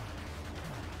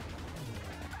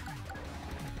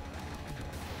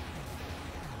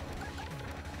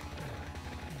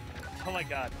 Oh my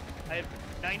god. I have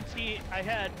 19. I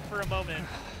had, for a moment,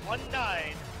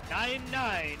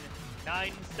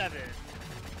 199997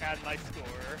 at my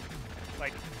score.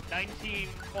 Like, 19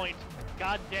 point.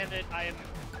 God damn it, I am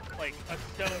like a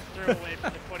stone throw away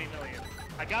from the 20 million.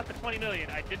 I got the 20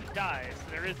 million, I didn't die, so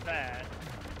there is that.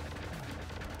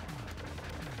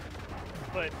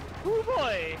 But, oh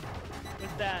boy,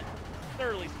 was that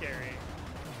thoroughly scary.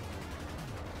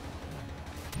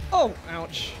 Oh!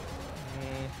 Ouch.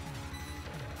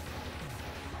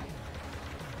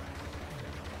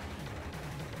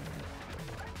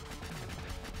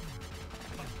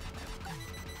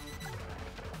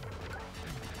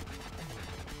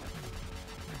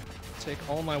 Take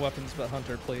all my weapons but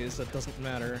Hunter, please. That doesn't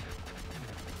matter.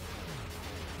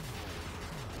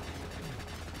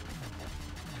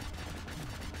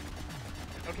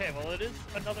 Okay, well it is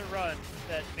another run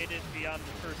that made it beyond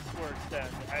the first score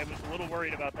extent. I was a little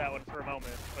worried about that one for a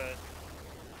moment, but...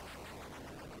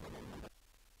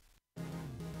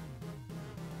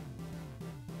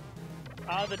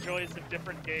 the joys of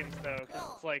different games, though, because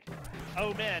it's like,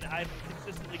 oh man, I'm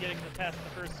consistently getting past the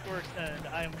first score extent,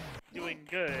 I'm doing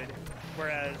good,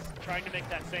 whereas trying to make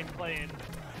that same plane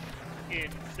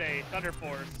in, say, Thunder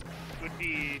Force would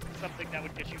be something that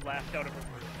would get you laughed out of a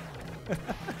room.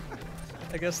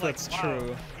 I guess Like, that's wow,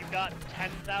 true. You got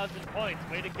 10,000 points.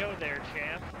 Way to go there,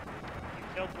 champ. You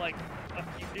killed like a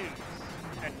few dudes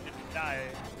and didn't die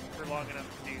for long enough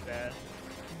to do that.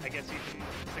 I guess you can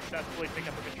successfully pick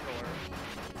up a controller.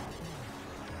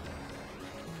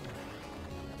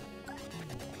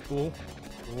 Cool.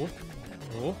 Cool.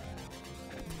 Cool.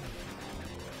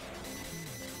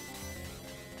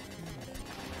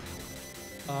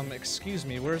 Excuse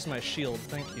me, where's my shield?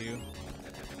 Thank you.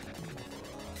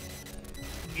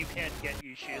 You can't get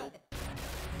you shield.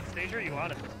 What stage are you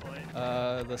on at this point?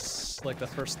 Like the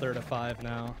first third of 5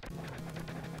 now.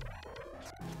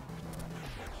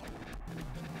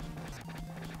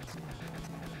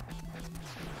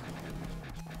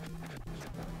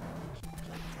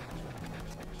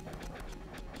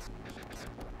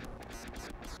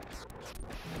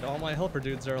 And all my helper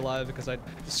dudes are alive because I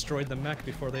destroyed the mech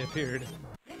before they appeared.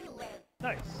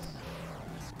 Nice.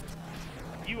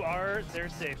 You are their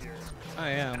savior. I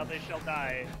am. Now they shall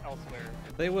die elsewhere.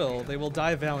 They will. They will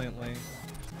die valiantly.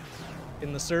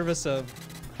 In the service of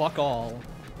fuck all.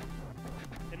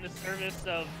 In the service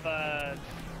of,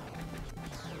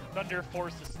 Thunder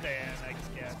Forces stand, I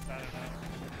guess. I don't know.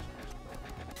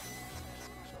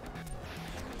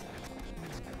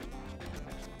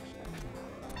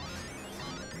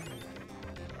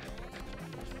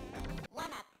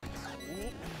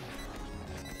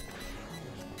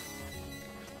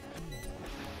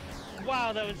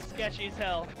 Wow, that was sketchy as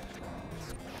hell.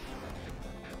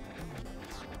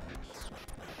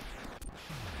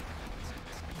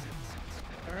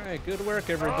 Alright, good work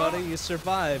everybody. You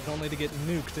survived, only to get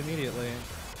nuked immediately.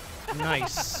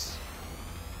 Nice.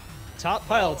 Top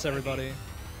pilots, everybody.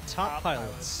 Top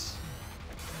pilots.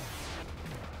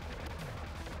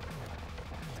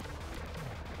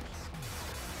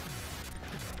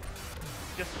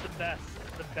 Just the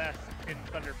best in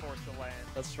Thunder Force to land.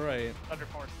 That's right. Thunder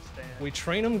Force to stand. We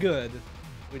train them good.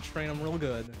 We train them real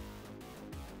good.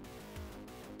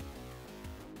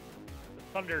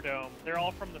 The Thunderdome. They're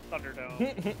all from the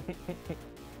Thunderdome.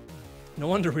 No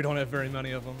wonder we don't have very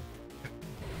many of them.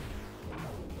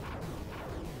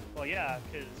 Well, yeah,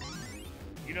 because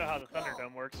you know how the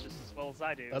Thunderdome works just as well as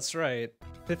I do. That's right.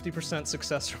 50%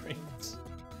 success rates.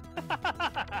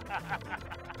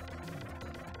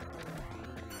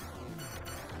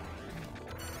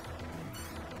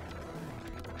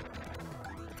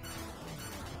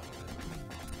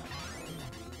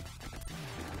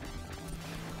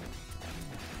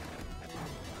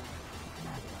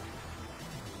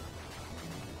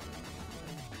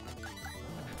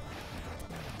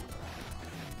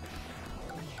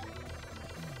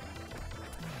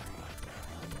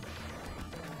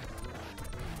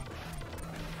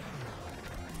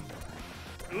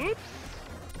 Oops.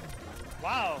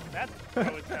 Wow, that's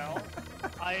slow as hell.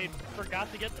 I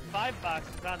forgot to get the 5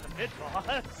 boxes on the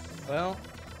mid-boss. Well,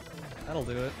 that'll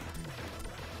do it.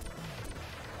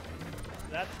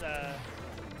 That's a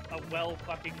well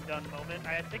fucking done moment.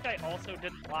 I think I also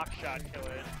didn't lock shot kill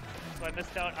it, so I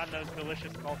missed out on those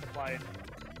delicious multiplied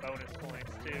bonus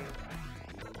points too.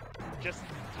 Just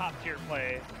top tier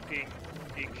play being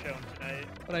shown tonight.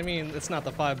 But I mean, it's not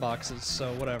the 5 boxes,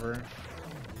 so whatever.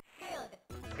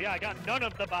 Yeah, I got none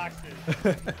of the boxes.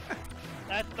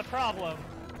 That's the problem.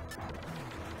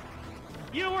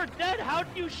 You were dead. How'd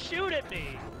you shoot at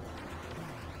me?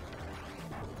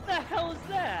 What the hell is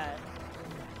that?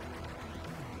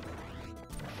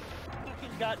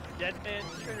 Fucking got dead man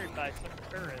triggered by some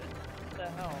turret. What the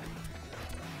hell?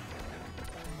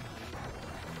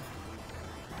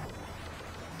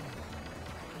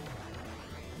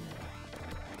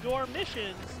 Your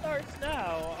mission starts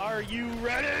now. Are you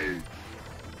ready?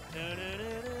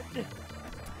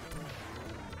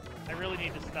 I really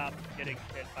need to stop getting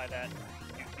hit by that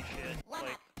goofy shit. Like,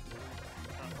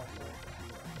 not helpful.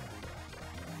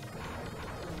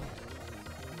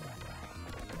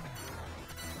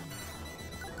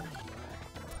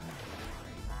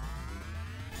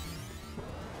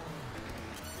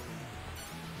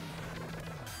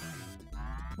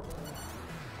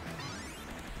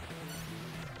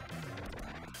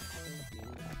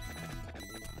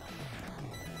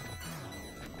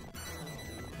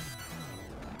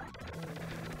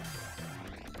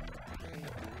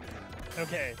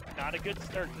 Okay, not a good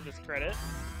start to this credit.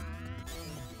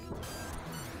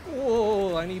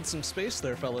 Whoa, I need some space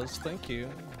there, fellas. Thank you.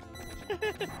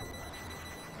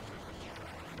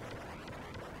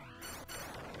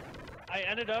 I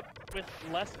ended up with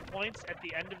less points at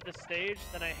the end of the stage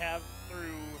than I have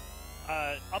through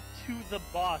up to the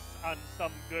boss on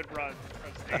some good runs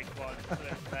from stage 1, so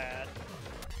there's that.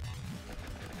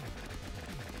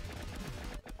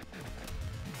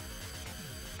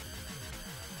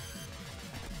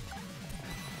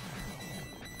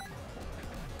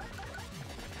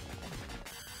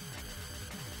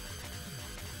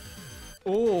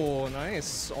 Oh,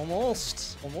 nice.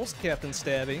 Almost, Captain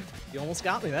Stabby. You almost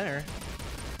got me there.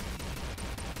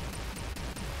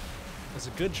 It was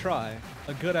a good try.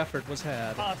 A good effort was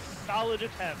had. A solid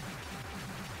attempt.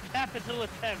 Capital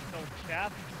attempt, old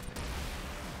chap.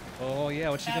 Oh yeah,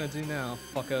 what you gonna do now,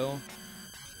 fucko?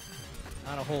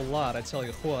 Not a whole lot, I tell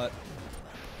you what.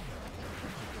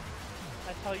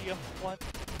 I tell you what,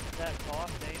 that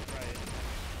boss ain't right.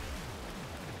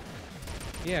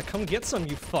 Yeah, come get some,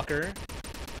 you fucker.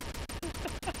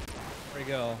 There we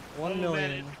go. 1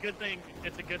 million. Man,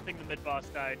 it's a good thing the mid-boss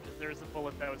died, because there was a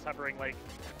bullet that was hovering like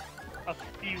a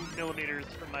few millimeters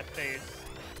from my face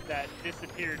that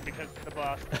disappeared because the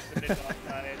mid-boss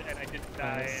died, and I didn't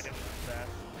die, Nice. and it was the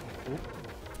best.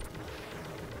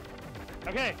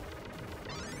 Okay,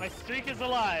 my streak is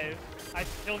alive. I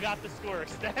still got the score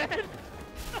instead.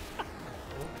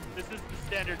 This is the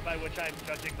standard by which I'm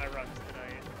judging my runs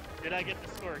tonight. Did I get the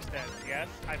score extend? Yes,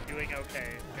 I'm doing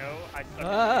okay. No, I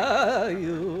suck.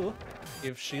 You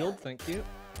give shield, thank you.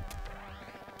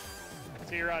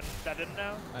 So you're on 7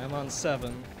 now? I am on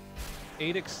 7.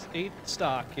 8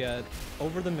 stock yet,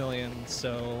 over the million,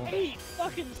 so 8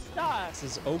 fucking stocks!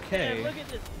 this is okay. Man, look at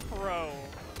this pro.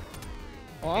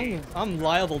 Well, I'm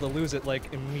liable to lose it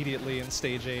like immediately in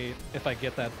stage 8 if I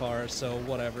get that far, so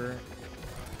whatever.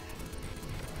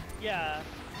 Yeah,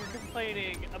 you're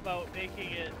complaining about making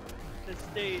it to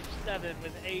stage 7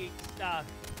 with 8 stock.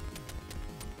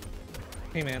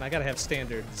 Hey man, I gotta have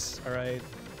standards, alright?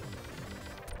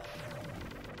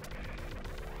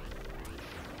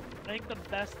 I think the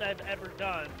best I've ever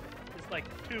done is like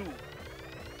 2.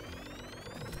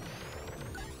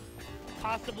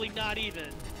 Possibly not even.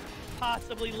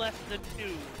 Possibly less than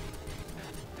 2.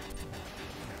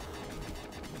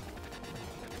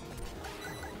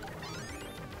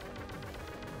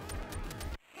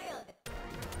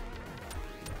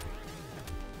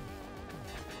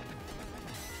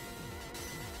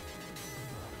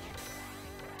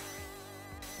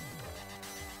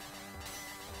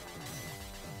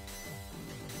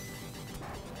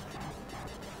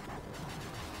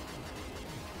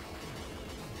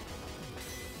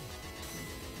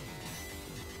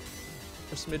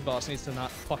 This mid-boss needs to not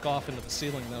fuck off into the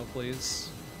ceiling though, please.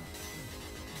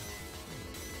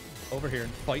 Over here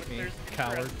and fight me, There's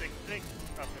coward. interesting things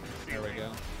up in the There ceiling. we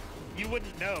go. You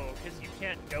wouldn't know, because you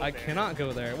can't go I there. cannot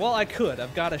go there. Well, I could.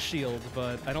 I've got a shield,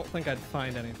 but I don't think I'd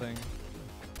find anything.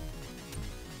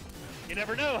 You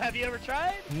never know. Have you ever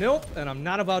tried? Nope, and I'm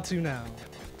not about to now.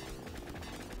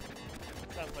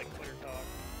 Sounds like Twitter talk.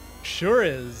 Sure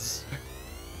is.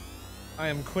 I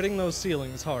am quitting those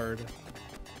ceilings hard.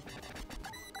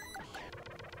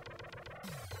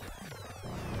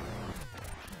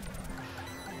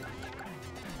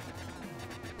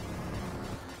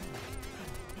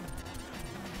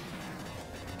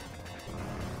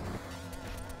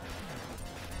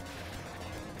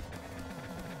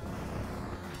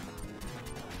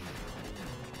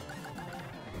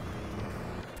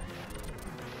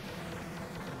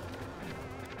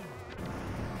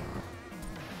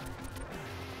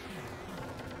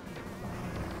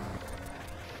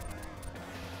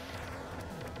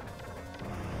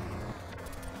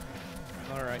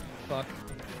 Alright, fuck.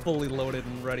 Fully loaded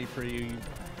and ready for you, you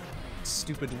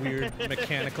stupid, weird,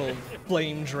 mechanical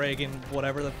flame dragon,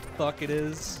 whatever the fuck it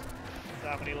is. So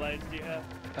how many lives do you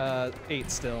have? 8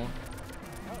 still.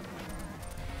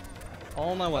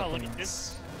 All my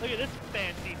weapons. Look at this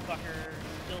fancy fucker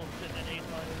still sitting at 8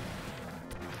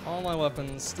 lives. All my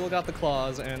weapons. Still got the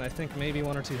claws, and I think maybe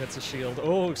 1 or 2 hits of shield.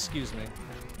 Oh, excuse me.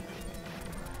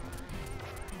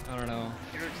 I don't know.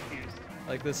 You're excused.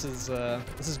 Like, this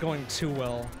is going too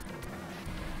well.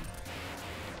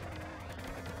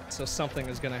 So something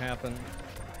is gonna happen.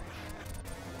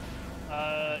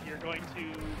 You're going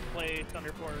to play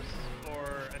Thunder Force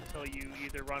or until you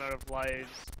either run out of lives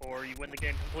or you win the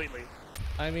game completely.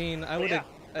 I mean, I would. Yeah,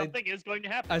 something is going to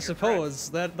happen. I suppose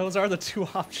that those are the 2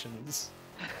 options.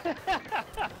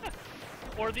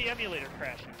 Or the emulator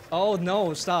crashes. Oh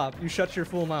no! Stop! You shut your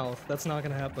fool mouth. That's not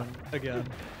gonna happen again.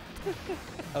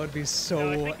 I would be so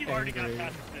No, I think you've already angry. got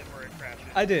past the bit where it crashes.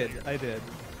 I did.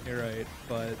 You're right,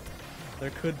 but there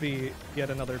could be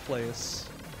yet another place.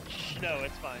 No,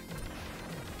 it's fine.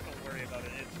 Don't worry about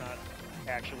it. It's not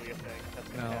actually a thing. That's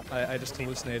gonna No, happen. I just It'll be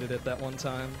hallucinated it that one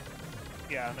time.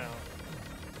 fine. Yeah, no.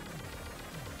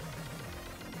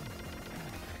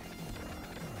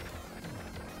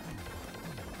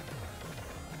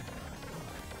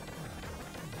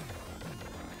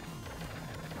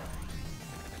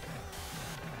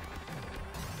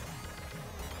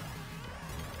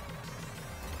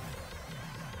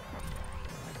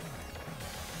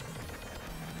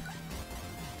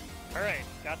 Alright,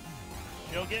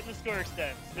 still getting the score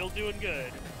extend. Still doing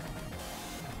good.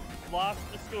 Lost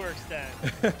the score extend.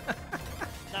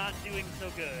 Not doing so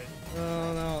good.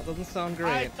 Oh no, it doesn't sound great.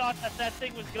 I thought that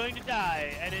thing was going to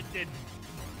die, and it didn't.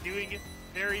 Doing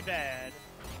very bad.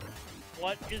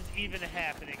 What is even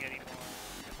happening anymore?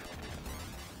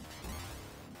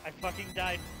 I fucking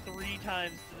died 3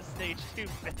 times to the stage 2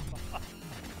 boss.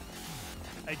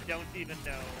 I don't even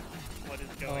know what is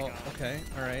going on. Okay,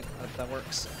 alright, that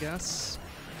works, I guess.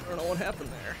 I don't know what happened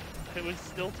there. It was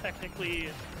still technically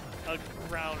a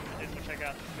round in which I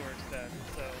got the score extend,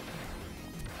 so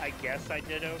I guess I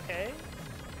did okay.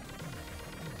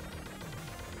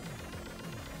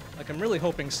 Like, I'm really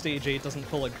hoping Stage 8 doesn't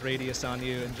pull a Gradius on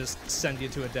you and just send you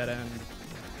to a dead end.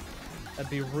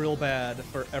 That'd be real bad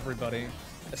for everybody,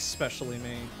 especially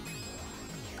me.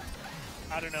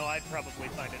 I don't know, I'd probably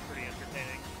find it pretty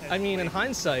entertaining. I mean, in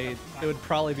hindsight, it would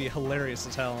probably be hilarious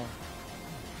as hell.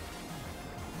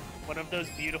 One of those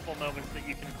beautiful moments that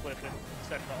you can clip and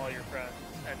send to all your friends,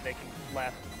 and they can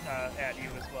laugh at you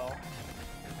as well.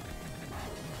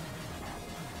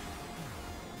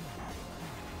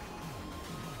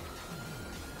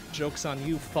 Joke's on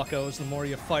you, fuckos. The more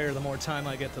you fire, the more time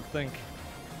I get to think.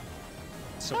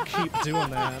 So keep doing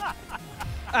that.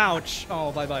 Ouch!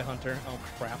 Oh, bye-bye, Hunter. Oh,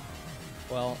 crap.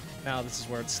 Well, now this is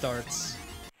where it starts.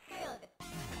 I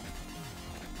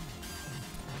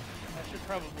should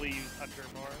probably use Hunter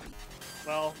more.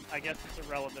 Well, I guess it's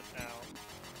irrelevant now.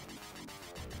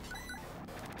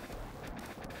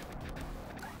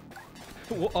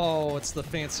 Oh, it's the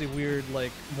fancy, weird,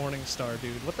 like, Morning Star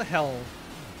dude. What the hell?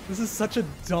 This is such a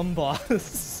dumb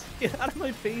boss. Get out of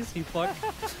my face, you fuck.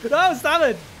 No, stop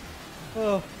it!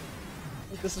 Oh.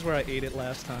 This is where I ate it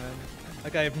last time.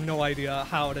 Like, I have no idea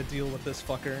how to deal with this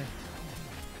fucker.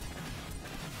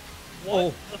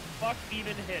 What the fuck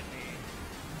even hit me?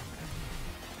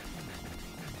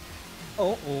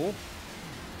 Oh.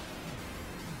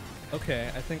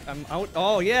 Okay, I think I'm out.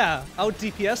 Oh, yeah! Out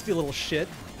DPS, you little shit.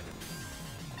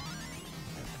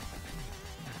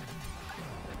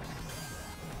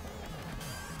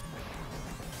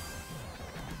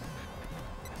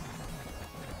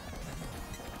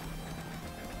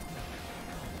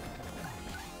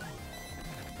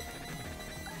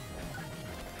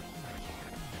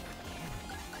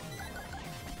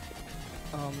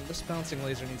 This bouncing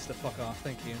laser needs to fuck off,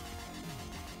 thank you.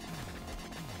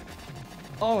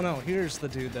 Oh no, here's the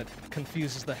dude that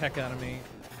confuses the heck out of me.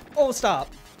 Oh, stop!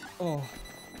 Oh.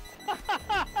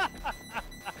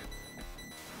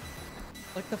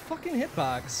 Like the fucking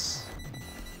hitbox.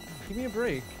 give me a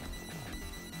break.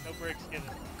 No breaks given.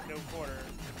 No quarter.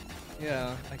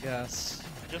 Yeah, I guess.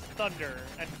 Just thunder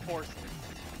and forces.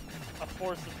 A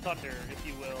force of thunder, if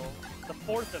you will. The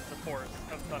fourth of the force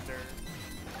of thunder.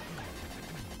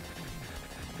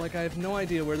 Like, I have no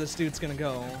idea where this dude's gonna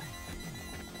go.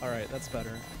 Alright, that's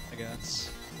better, I guess.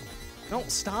 No,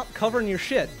 stop covering your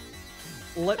shit.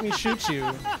 Let me shoot you.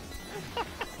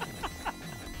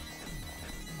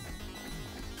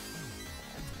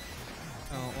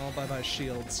 Oh, well, bye-bye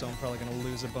shield, so I'm probably gonna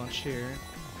lose a bunch here.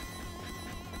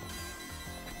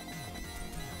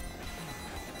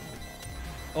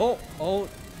 Oh,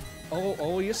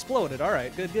 you exploded.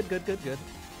 Alright, good.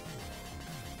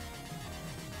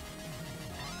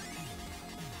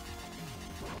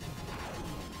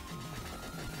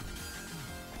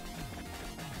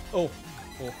 Oh.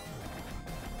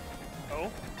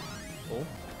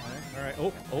 Alright.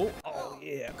 Oh,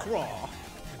 yeah, crawl.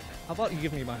 How about you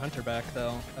give me my hunter back,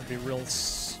 though? That'd be real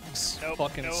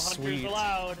fucking no sweet. hunters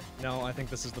allowed. No, I think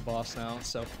this is the boss now,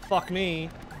 so fuck me.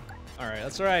 Alright,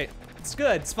 that's alright. It's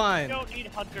good, it's fine. You don't need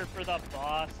hunter for the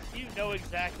boss. You know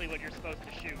exactly what you're supposed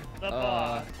to shoot. The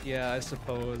boss. Yeah, I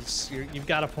suppose. You've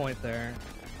got a point there.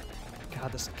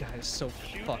 God, this guy is so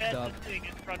fucked up. Shoot at the thing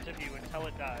in front of you until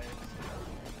it dies.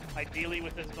 Ideally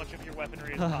with as much of your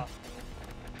weaponry as possible.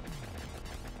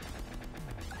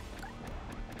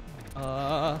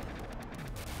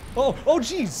 Oh,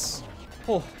 jeez!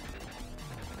 Oh.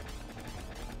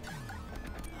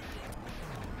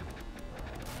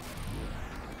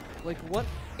 Like, what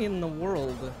in the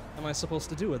world am I supposed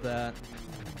to do with that?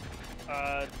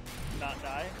 Not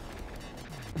die?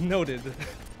 Noted.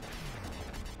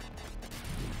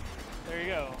 There you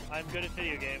go. I'm good at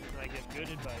video games and I give good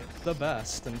advice. The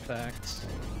best, in fact.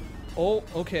 Oh,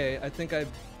 okay, I think I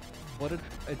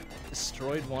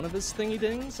destroyed one of his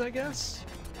thingy-dings, I guess?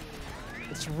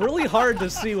 It's really hard to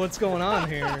see what's going on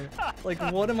here. Like,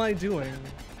 what am I doing?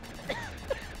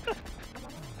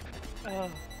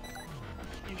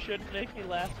 You shouldn't make me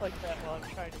laugh like that while I'm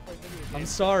trying to play video games. I'm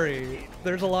sorry.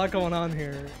 There's a lot going on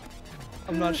here.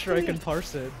 I'm not sure I can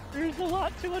parse it. There's a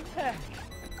lot to unpack.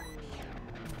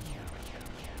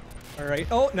 Alright.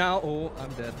 Oh,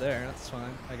 I'm dead there. That's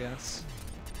fine, I guess.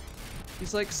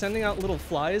 He's like sending out little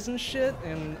flies and shit,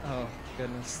 and oh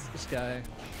goodness, this guy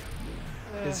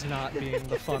is not being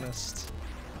the funnest.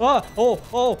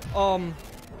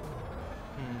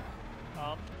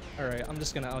 Alright, I'm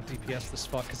just gonna out DPS this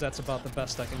fuck, because that's about the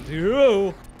best I can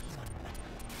do.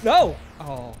 No!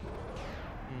 Oh.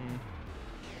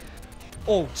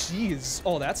 Oh, jeez.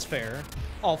 Oh, that's fair.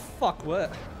 Oh, fuck,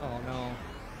 what? Oh, no.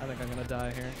 I think I'm gonna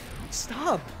die here.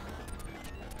 Stop!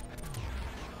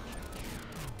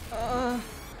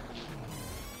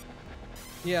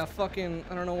 Yeah, fucking,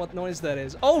 I don't know what noise that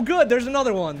is. Oh, good, there's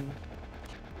another one!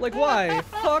 Like, why?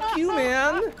 Fuck you,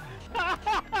 man!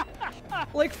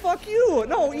 Like, fuck you!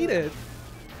 No, eat it!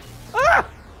 Ah!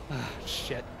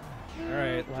 Shit.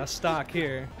 Alright, last stock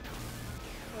here.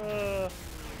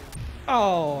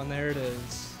 Oh, and there it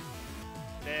is.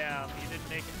 Damn, you didn't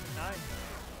make it to 9.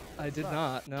 I did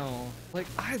not, no. Like,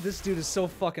 this dude is so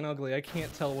fucking ugly, I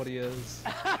can't tell what he is.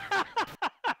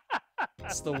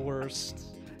 It's the worst.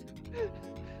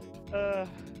 That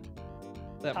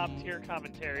top tier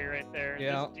commentary right there.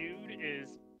 Yeah. This dude is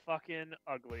fucking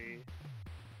ugly.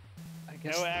 I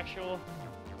guess No actual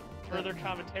further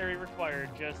commentary required.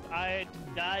 Just I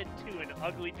died to an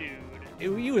ugly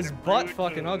dude. he was butt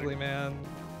fucking ugly, man.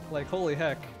 Like, holy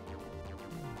heck.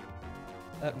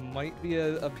 That might be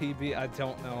a PB, I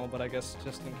don't know, but I guess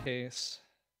just in case.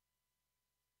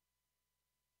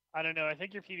 I don't know, I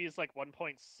think your PB is like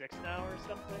 1.6 now or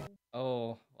something.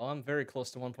 Oh, well, I'm very close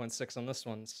to 1.6 on this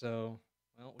one, so,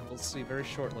 well, we'll see very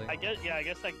shortly. I guess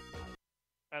I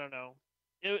don't know.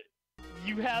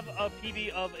 You have a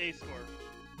PB of a score.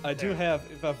 I do have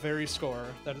a very score,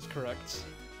 that is correct.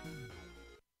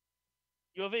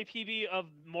 You have a PB of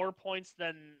more points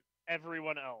than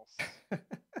everyone else.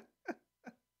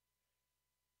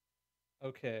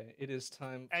 Okay, it is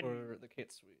time for the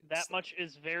Ketsui. That much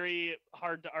is very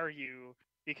hard to argue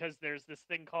because there's this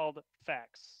thing called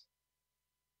facts.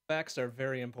 Facts are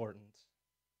very important.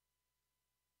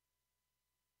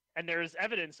 And there is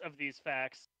evidence of these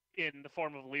facts in the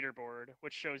form of a leaderboard,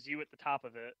 which shows you at the top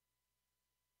of it.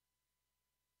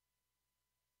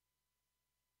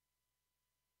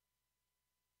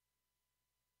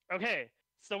 Okay,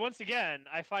 so once again,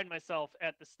 I find myself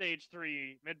at the stage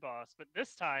 3 mid-boss, but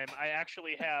this time I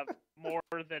actually have more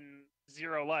than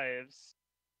 0 lives,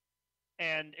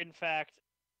 and in fact,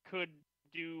 could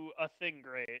do a thing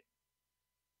great.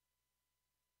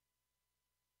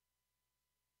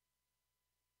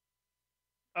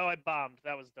 Oh, I bombed.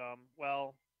 That was dumb.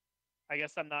 Well, I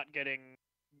guess I'm not getting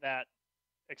that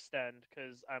extend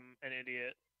because I'm an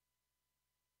idiot.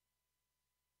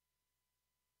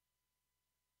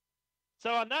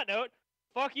 So on that note,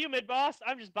 fuck you, mid-boss.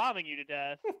 I'm just bombing you to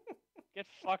death. Get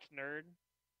fucked, nerd.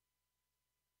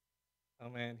 Oh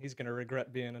man, he's gonna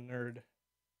regret being a nerd.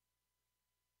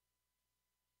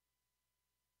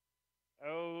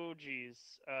 Oh,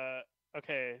 jeez.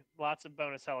 Okay. Lots of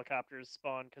bonus helicopters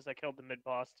spawn because I killed the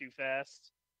mid-boss too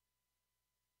fast.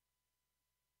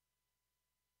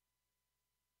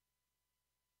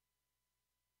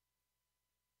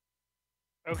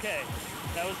 Okay,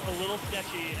 that was a little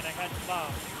sketchy and I had to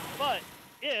bomb. But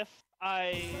if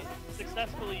I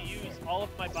successfully use all of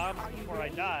my bombs before I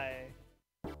die,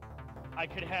 I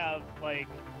could have, like,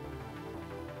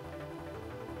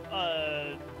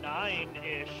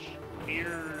 9-ish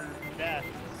near-death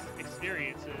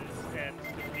experiences and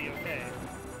still be okay.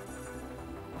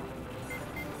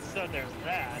 So there's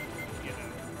that, you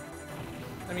know.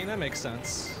 I mean, that makes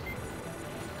sense.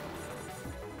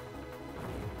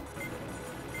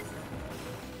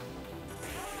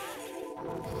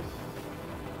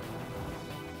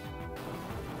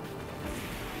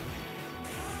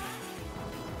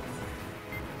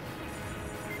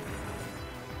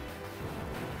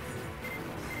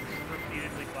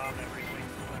 Repeatedly bomb everything.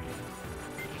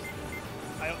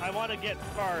 I want to get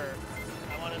far.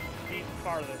 I want to be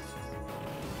farthest.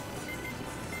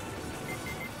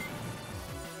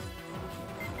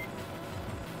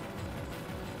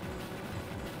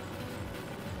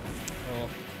 Oh.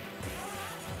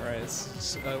 Alright,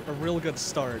 it's a real good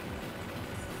start.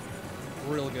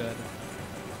 Real good.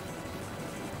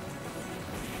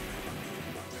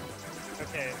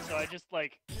 Okay, so I just,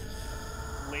 like,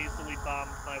 lazily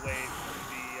bombed my way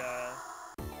through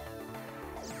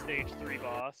the stage 3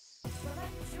 boss.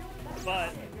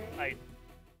 But I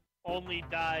only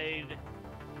died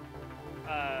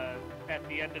at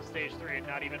the end of stage 3 and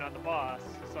not even on the boss.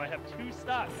 So I have 2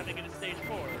 stock coming into stage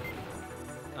 4.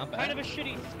 Not bad. Kind of a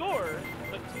shitty score,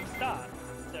 but 2 stock.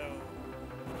 So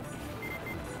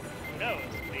who knows?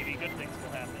 Maybe good things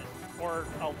will happen. Or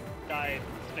I'll die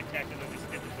spectacularly,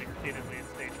 stupidly, repeatedly in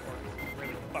stage 4 because it's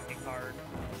really fucking hard.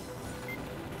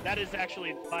 That is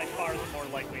actually by far the more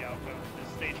likely outcome.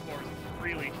 This stage 4 is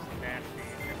really just nasty.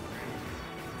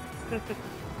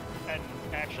 And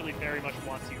actually very much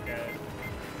wants you dead.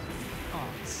 Oh,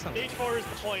 son Stage 4 is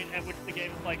the point at which the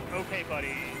game's like, okay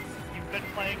buddy, you've been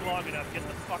playing long enough, get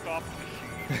the fuck off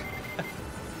the machine.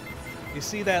 You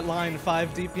see that line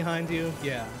 5 deep behind you?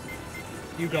 Yeah.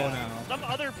 You go now. Some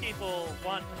other people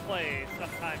want to play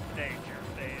sometime today, jerk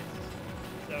face.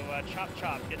 So chop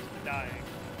chop, get to the dying.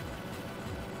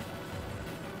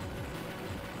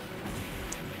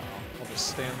 I'll just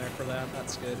stand there for that.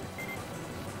 That's good.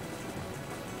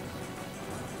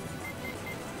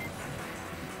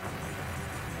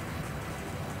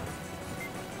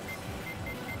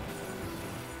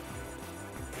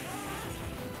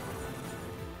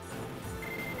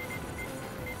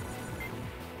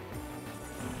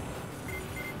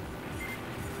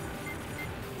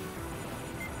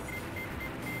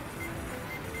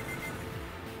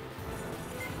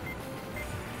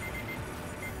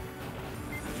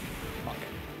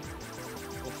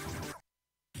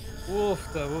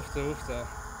 Woofda, woofda, woofda.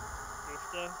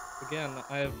 Oofta. Again,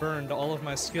 I have burned all of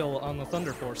my skill on the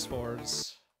Thunder Force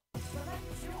 4s.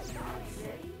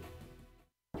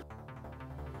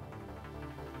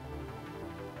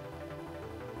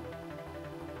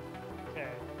 Okay.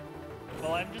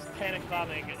 Well, I'm just panic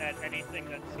bombing at anything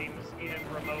that seems even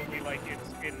remotely like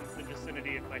it's in the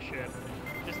vicinity of my ship.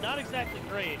 Which is not exactly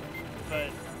great, but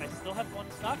I still have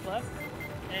 1 stock left,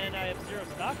 and I have 0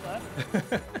 stock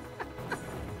left.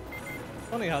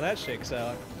 Funny how that shakes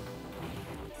out.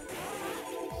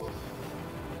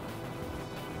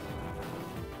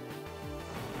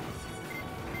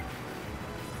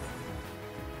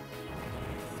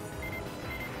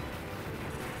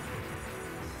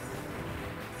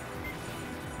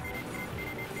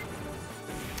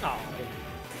 Oh.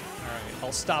 Alright,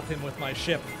 I'll stop him with my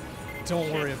ship.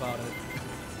 Don't worry about it.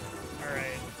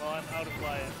 Alright, well, I'm out of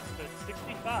life, but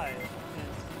 65 is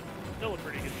still a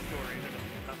pretty good score, even if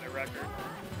it's not my record.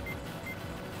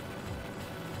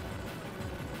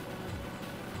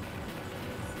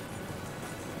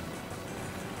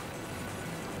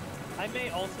 I may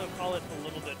also call it a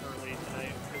little bit early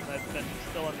tonight, because I've been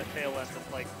still on the tail end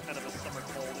of, like, kind of a summer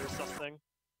cold or something.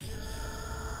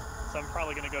 So I'm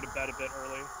probably going to go to bed a bit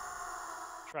early.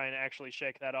 Try and actually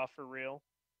shake that off for real.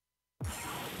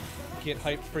 Get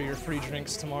hyped for your free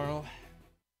drinks tomorrow.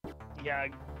 Yeah,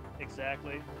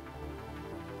 exactly.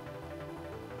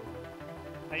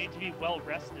 I need to be well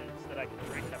rested so that I can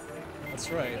drink everything.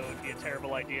 That's right. That would be a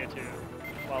terrible idea too,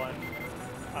 while I'm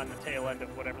on the tail end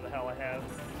of whatever the hell I have.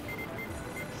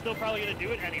 Still probably gonna do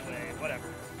it anyway, whatever.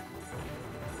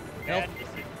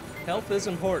 Health is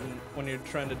important when you're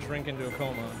trying to drink into a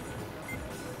coma.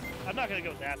 I'm not gonna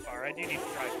go that far. I do need to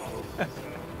try coffee, so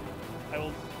I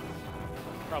will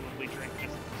probably drink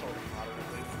just sort of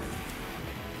moderately.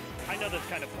 I know that's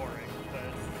kind of boring, but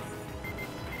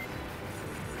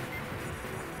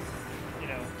you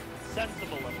know,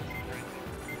 sensible levels of drinking.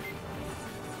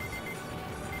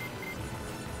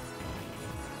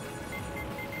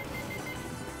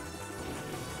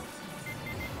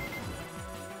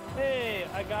 Hey,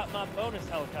 I got my bonus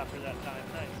helicopter that time.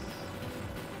 Nice.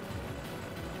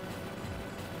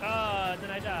 Ah, then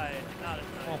I died. Not as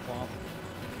nice. Womp womp.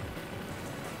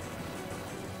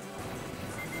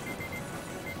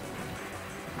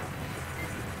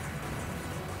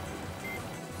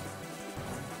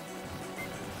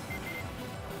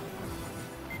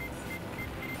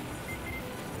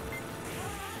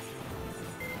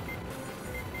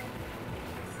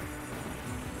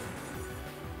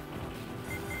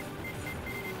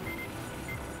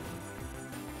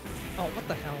 Oh, what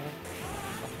the hell?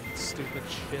 Fucking stupid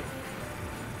shit.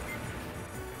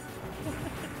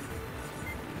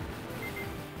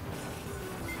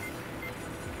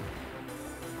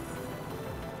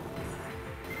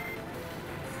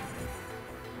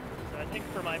 So I think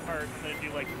for my part, I'm gonna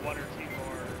do like one or two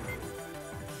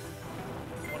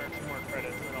more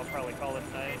credits, and I'll probably call it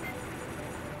a night.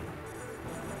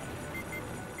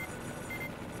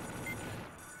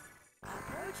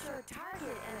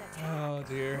 Oh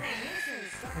dear.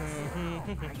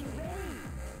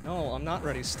 No, I'm not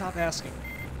ready. Stop asking.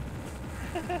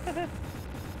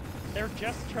 They're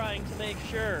just trying to make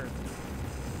sure.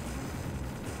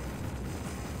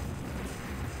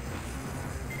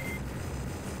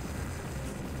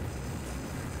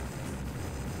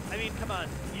 I mean, come on.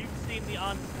 You've seen the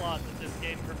onslaught that this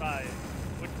game provides.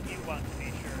 Wouldn't you want to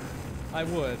be sure? I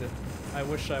would. I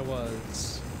wish I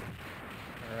was.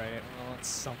 Alright, well, that's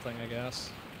something, I guess.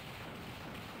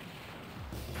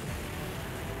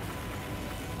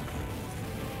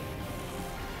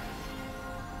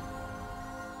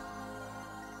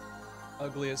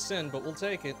 Ugly as sin, but we'll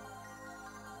take it.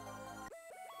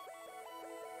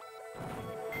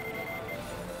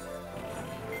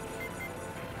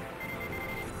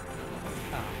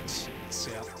 Ah, jeez,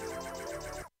 yeah.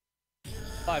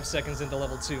 5 seconds into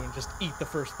level 2 and just eat the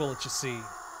first bullet you see.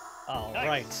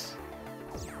 Alright. Nice.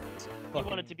 You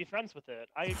wanted to be friends with it.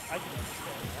 I can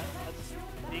understand that. That's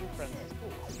being friends is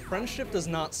cool. Friendship does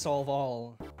not solve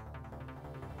all.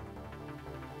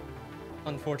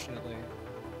 Unfortunately.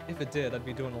 If it did, I'd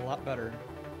be doing a lot better.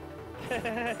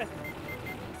 I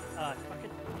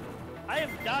am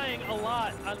dying a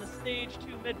lot on the stage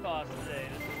 2 mid-boss today.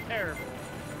 This is terrible.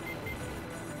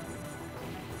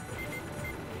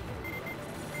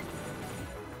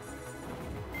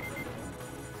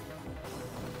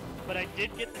 But I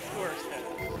did get the score step,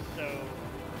 so...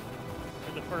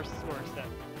 for the first score step.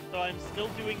 So I'm still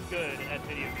doing good at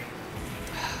video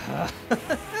games.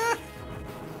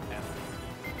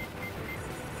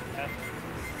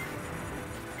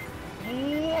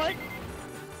 What?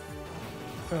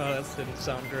 Oh, that didn't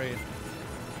sound great.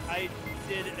 I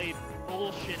did a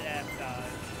bullshit ass dodge.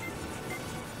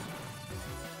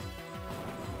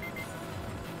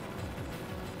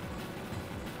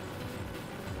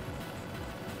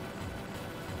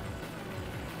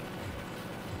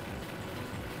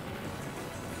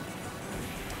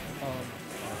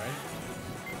 Alright.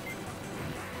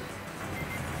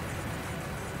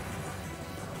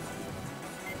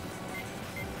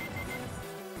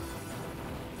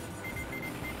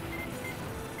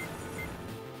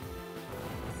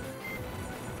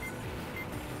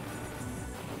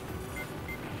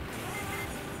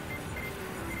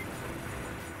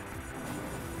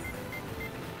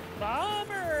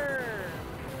 Bomber!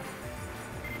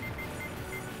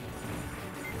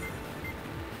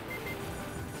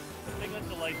 The thing that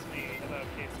delights me about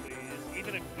Ketsui is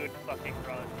even a good fucking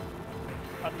run,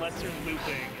 unless you're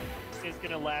looping, is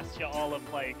gonna last you all of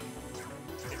like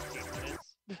 15 minutes.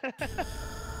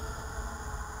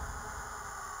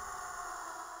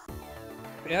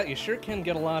 Yeah, you sure can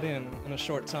get a lot in a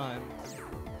short time.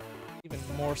 Even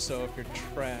more so if you're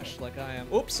trash like I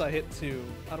am. Oops, I hit 2.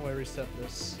 How do I reset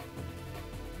this?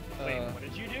 Wait, what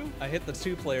did you do? I hit the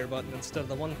 2-player button instead of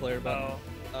the 1-player button.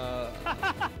 Oh.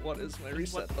 What is my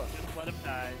reset button? Just let him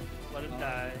die. Let him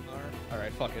die.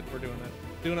 Alright, fuck it. We're doing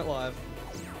it. Doing it live.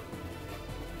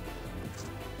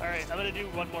 Alright, I'm gonna do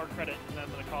one more credit and then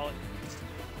I'm gonna call it.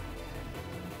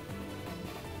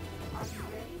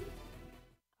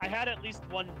 had at least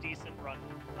one decent run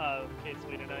of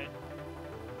Ketsui tonight.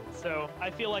 So I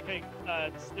feel like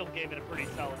I still gave it a pretty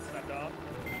solid send-off.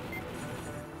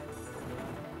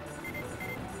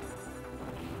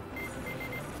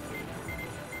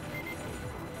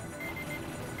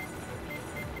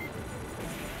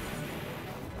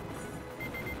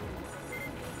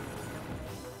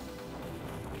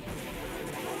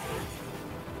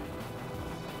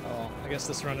 Oh, I guess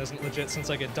this run isn't legit since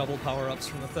I get double power-ups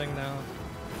from the thing now.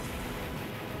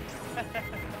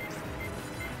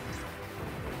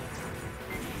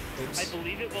 Oops. I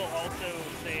believe it will also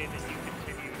say that you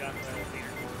continued on the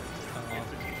leaderboard.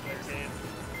 It's a two-player game.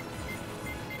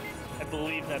 I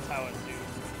believe that's how it's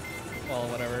due. Well,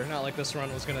 whatever. Not like this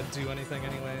run was gonna do anything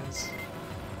anyways.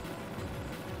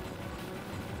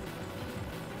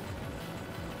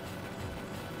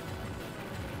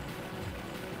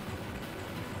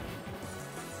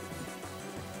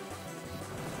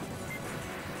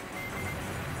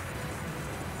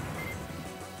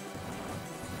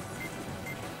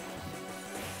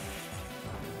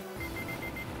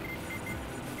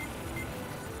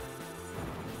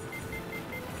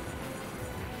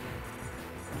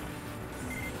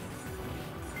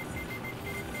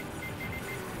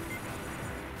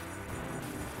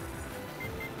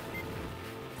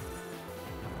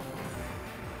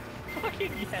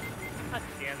 Fucking yes! God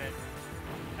damn it.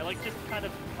 I like just kind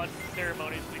of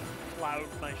unceremoniously plowed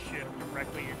my ship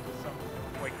directly into some,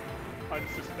 like,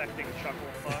 unsuspecting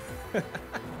chuckle fuck.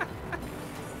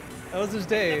 That was his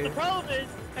day.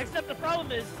 Except the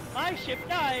problem is, my ship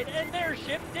died and their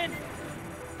ship didn't.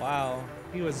 Wow.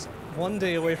 He was one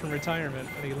day away from retirement,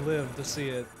 and he lived to see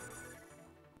it.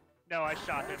 No, I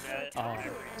shot him at it. Oh,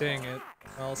 dang it.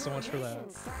 Well, so much for that.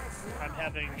 I'm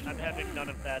having none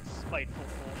of that spiteful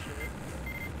bullshit.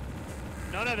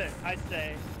 None of it, I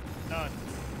say. None.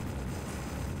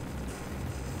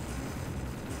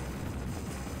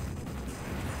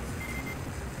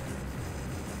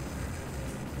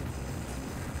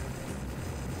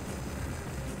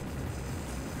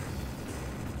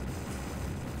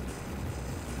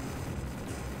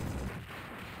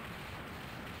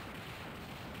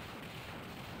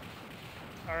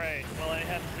 Alright, well I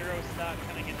have 0 stock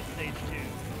coming into stage 2.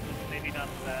 Maybe not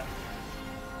the best.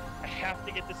 I have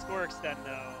to get the score extend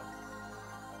though.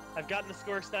 I've gotten the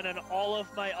score extend on all of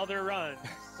my other runs.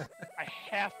 I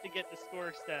have to get the score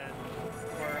extend,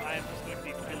 or I'm just going to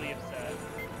be really upset.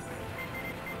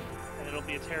 And it'll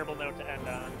be a terrible note to end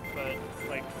on, but,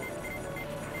 like,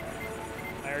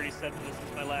 I already said that this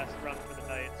is my last run for the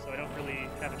night, so I don't really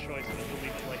have a choice but to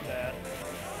leave it like that.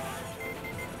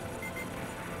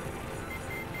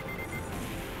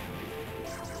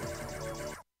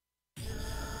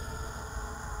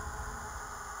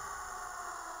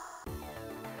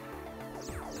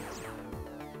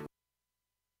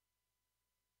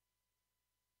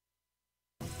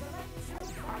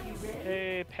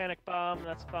 Hey, panic bomb,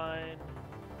 that's fine.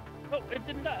 Oh, it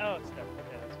didn't die. Oh, it's dead.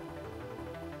 Okay, that's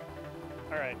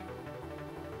fine. Alright.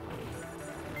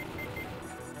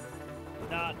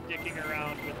 Not dicking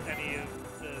around with any of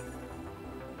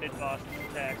the mid-boss's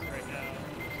attacks right now.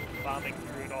 Just bombing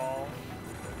through it all.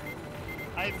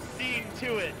 I'm seeing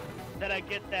to it that I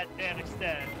get that damn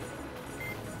extend.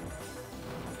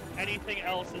 Anything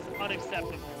else is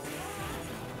unacceptable.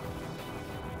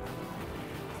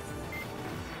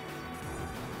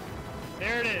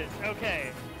 There it is,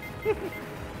 okay.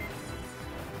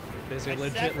 There's a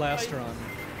legit last run.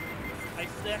 I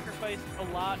sacrificed a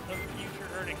lot of future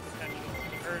earning potential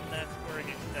to earn that scoring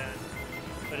extend,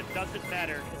 but it doesn't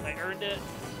matter because I earned it,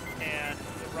 and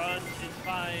the run is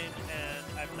fine, and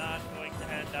I'm not going to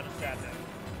end on a sad note.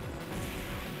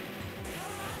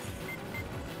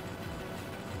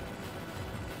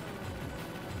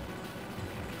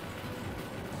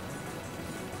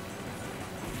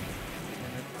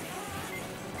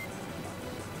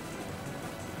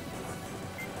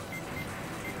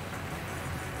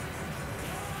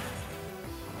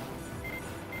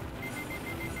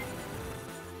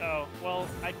 Oh, well,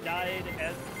 I died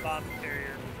as the bomb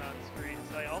carrier was on screen,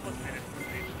 so I almost made it to the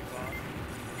stage 2 boss.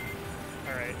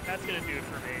 Alright, that's gonna do it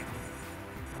for me.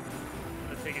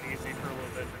 I'm gonna take it easy for a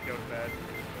little bit and go to bed.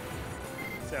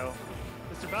 So,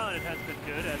 Mr. Bond, it has been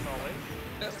good, as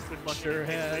always. Good luck. Sure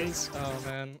has. Oh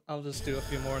man, I'll just do a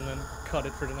few more and then cut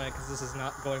it for tonight because this is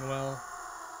not going well.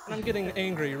 And I'm getting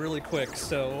angry really quick,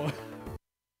 so...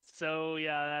 So,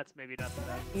 yeah, that's maybe not the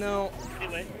best. No.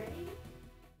 Anyway.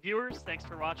 Viewers, thanks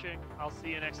for watching. I'll see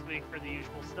you next week for the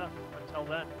usual stuff. Until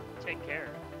then, take care.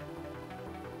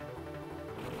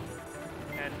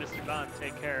 And Mr. Bond,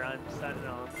 take care. I'm signing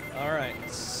off.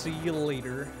 Alright, see you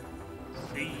later.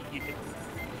 See you.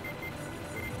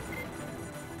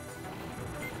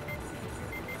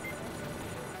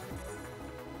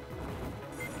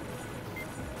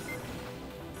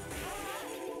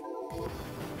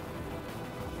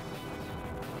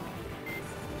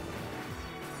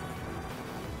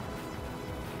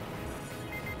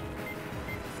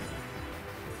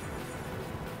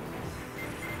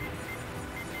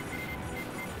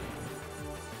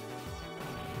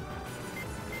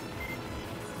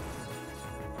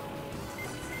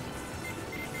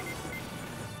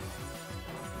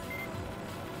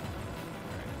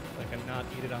 I can not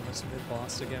eat it on this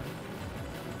mid-boss again.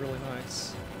 Really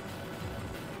nice.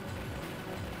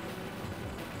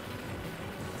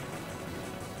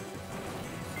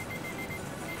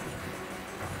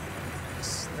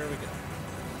 Nice. There we go.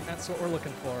 That's what we're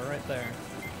looking for right there.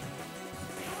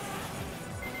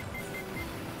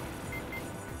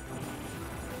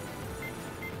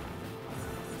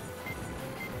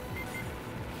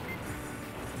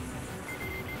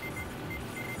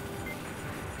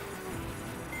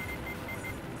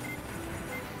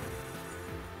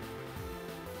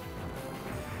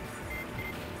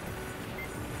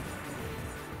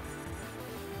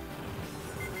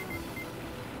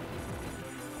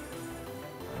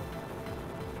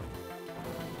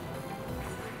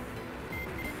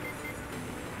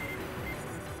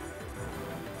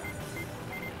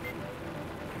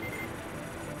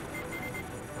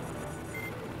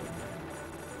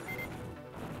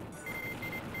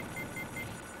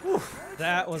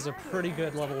 That was a pretty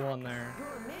good level 1 there.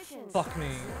 Fuck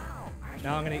me.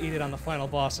 Now I'm gonna eat it on the final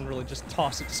boss and really just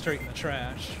toss it straight in the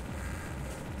trash.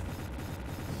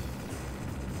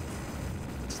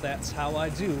 So that's how I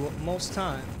do most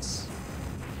times.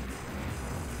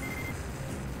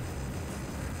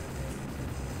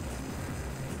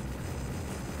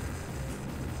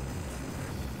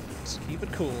 Just keep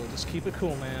it cool. Just keep it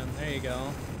cool, man. There you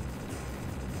go.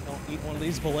 Don't eat one of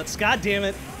these bullets. God damn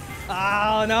it!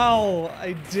 Oh no!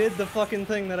 I did the fucking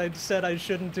thing that I said I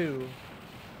shouldn't do.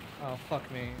 Oh, fuck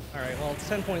me. Alright, well, it's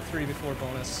 10.3 before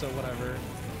bonus, so whatever.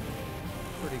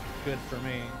 Pretty good for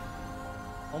me.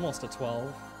 Almost a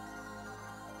 12.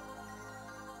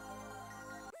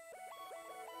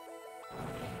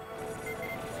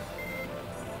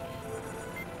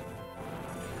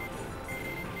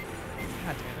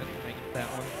 God damn it, I get that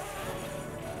one.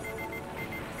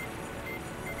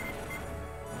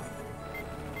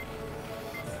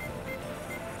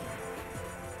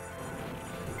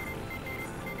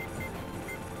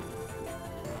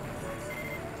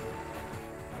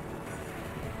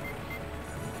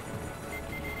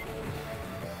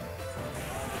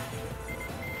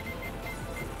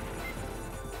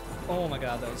 Oh my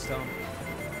god, that was dumb.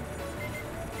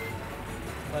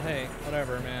 But hey,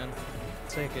 whatever, man.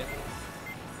 Take it.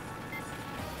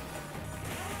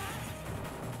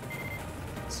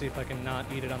 Let's see if I can not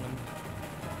eat it on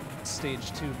the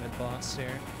stage 2 mid-boss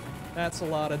here. That's a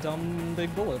lot of dumb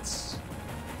big bullets.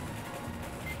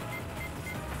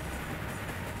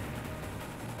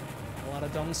 A lot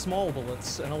of dumb small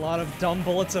bullets, and a lot of dumb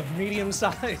bullets of medium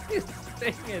size.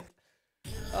 Dang it.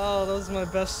 Oh, that was my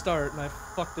best start, and I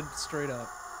fucked it straight up.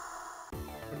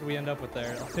 What did we end up with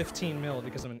there? A 15 mil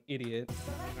because I'm an idiot.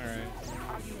 Alright.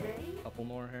 Couple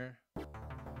more here.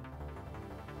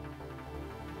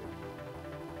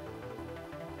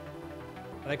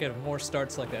 I could have more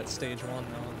starts like that stage 1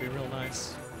 though, it'd be real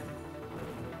nice.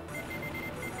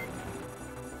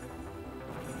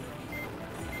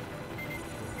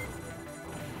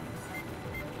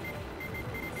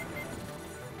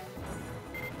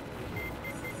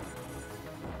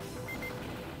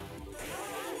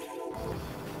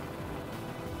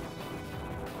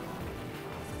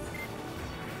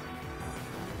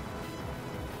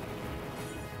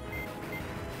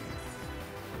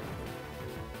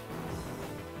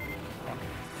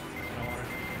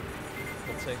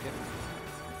 Take it.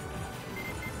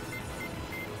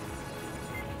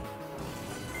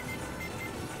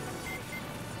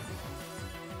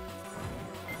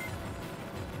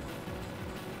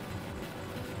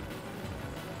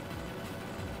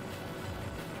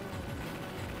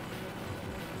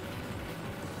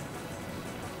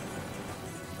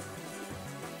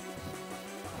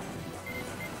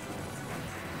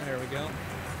 There we go.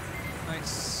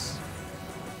 Nice.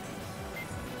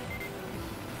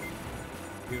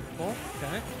 Beautiful.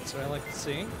 Okay, that's what I like to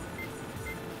see.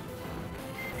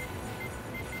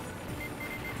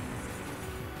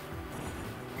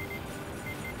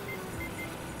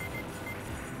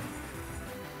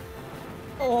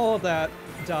 Oh, that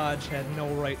dodge had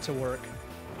no right to work.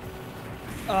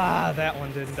 Ah, that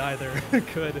one didn't either.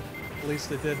 Good. At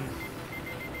least it didn't.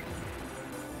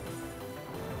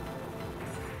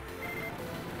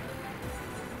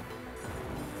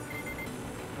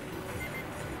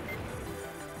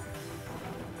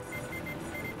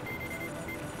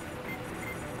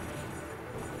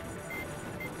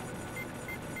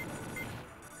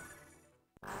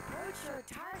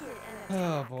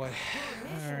 Oh boy.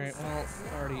 Alright, well,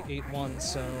 already 8-1,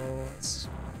 so it's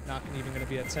not even gonna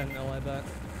be a 10 0, I bet.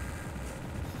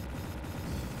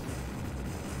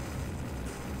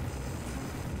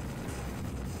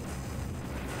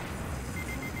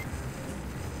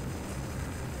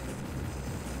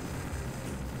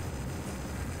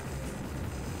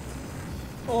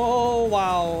 Oh,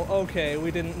 wow. Okay, we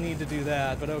didn't need to do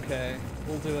that, but okay.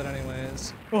 We'll do it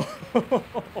anyways.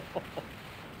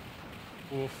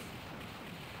 Oof.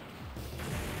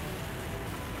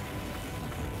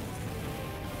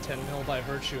 10 mil by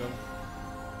virtue of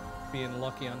being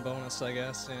lucky on bonus, I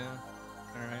guess, yeah.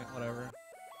 Alright, whatever.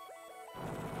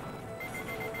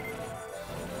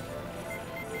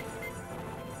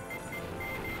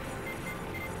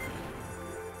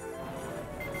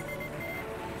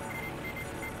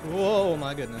 Whoa,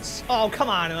 my goodness. Oh, come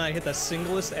on, and I hit the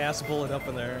singlest ass bullet up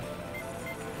in there.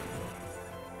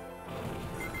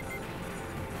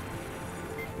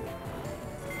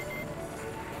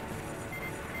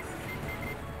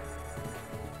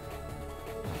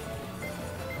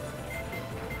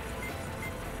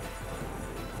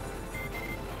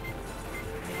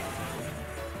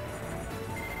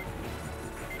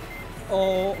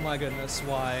 Oh my goodness,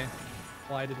 why?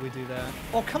 Why did we do that?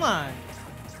 Oh, come on!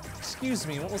 Excuse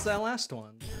me, what was that last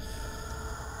one?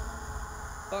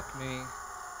 Fuck me.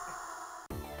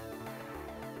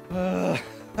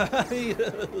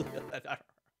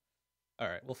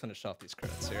 Alright, we'll finish off these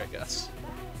credits here, I guess.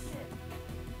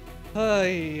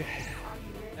 Hey,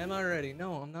 am I ready?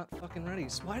 No, I'm not fucking ready.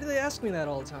 So why do they ask me that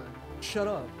all the time? Shut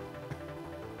up.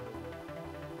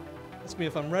 Ask me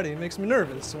if I'm ready, it makes me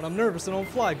nervous. When I'm nervous, I don't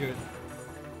fly good.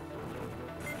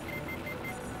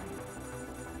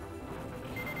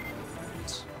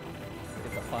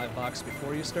 Get the 5 box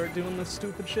before you start doing this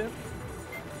stupid shit.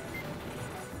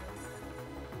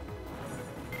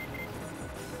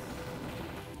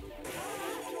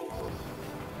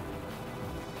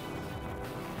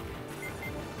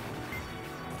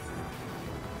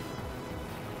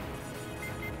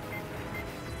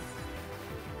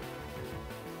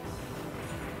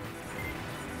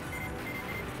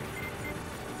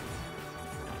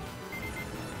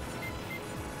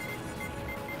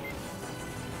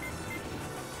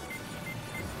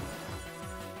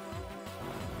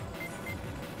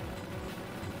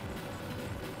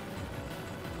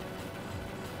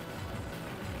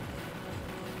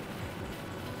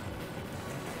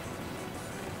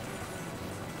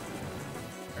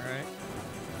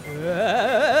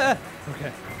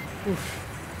 Okay. Oof.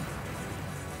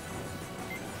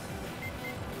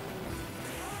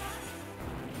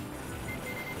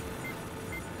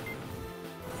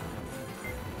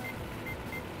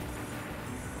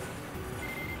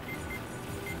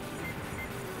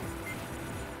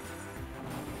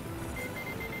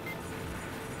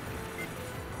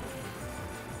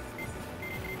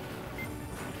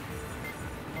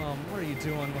 What are you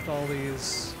doing with all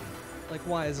these? Like,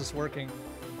 why is this working?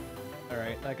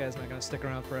 Alright, that guy's not gonna stick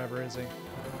around forever, is he?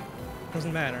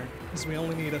 Doesn't matter, because we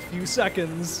only need a few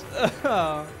seconds.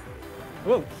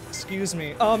 Whoa, excuse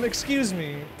me. Excuse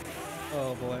me.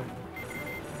 Oh boy.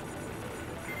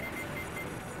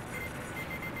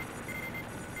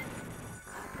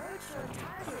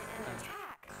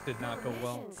 Did not go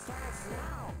well.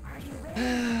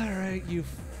 Alright, you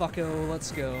fucko,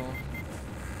 let's go.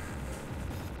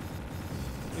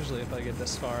 Usually if I get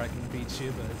this far I can beat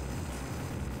you, but...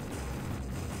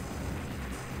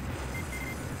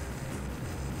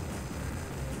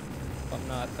 I'm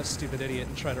not a stupid idiot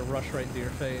and try to rush right into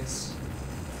your face.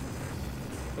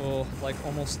 Oh, like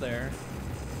almost there.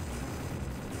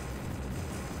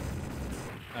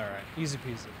 Alright, easy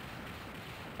peasy.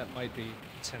 That might be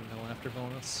 10 mil after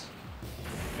bonus.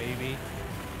 Maybe.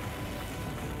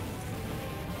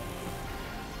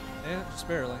 Yeah, just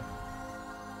barely.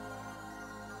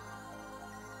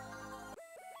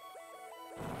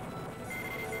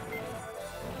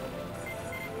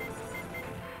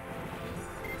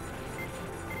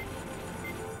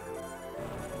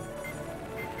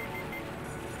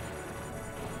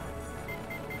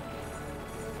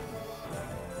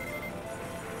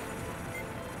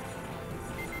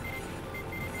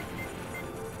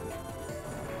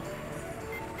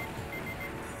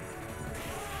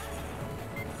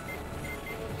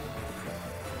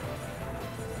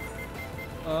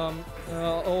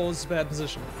 Oh, it's a bad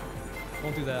position.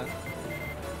 Won't do that.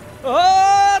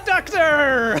 Oh,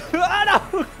 doctor! Oh,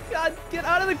 no! God, get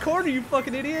out of the corner, you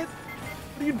fucking idiot!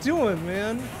 What are you doing,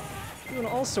 man? You're doing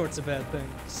all sorts of bad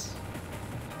things.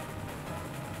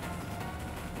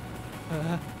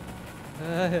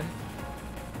 Okay,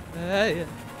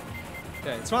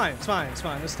 it's fine, it's fine, it's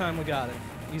fine. This time we got it.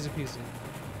 Easy peasy.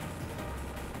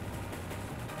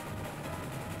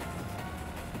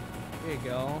 There you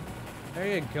go. There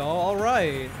you go,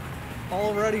 alright.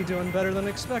 Already doing better than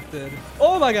expected.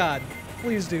 Oh my god!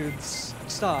 Please, dudes,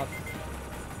 stop.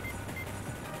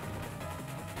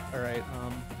 Alright,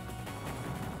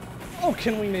 Oh,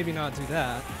 can we maybe not do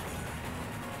that?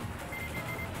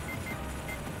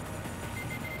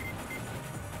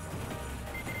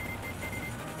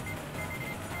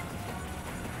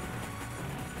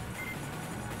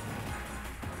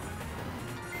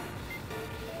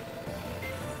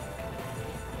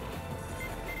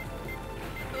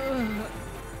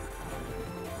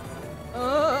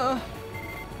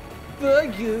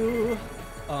 you.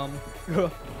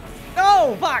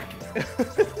 No, fuck!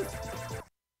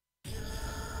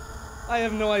 I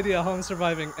have no idea how I'm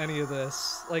surviving any of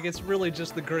this. Like, it's really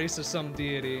just the grace of some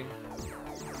deity.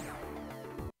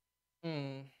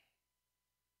 Alright,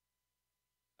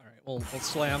 we'll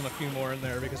slam a few more in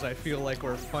there because I feel like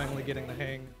we're finally getting the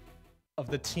hang of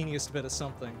the teeniest bit of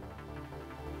something.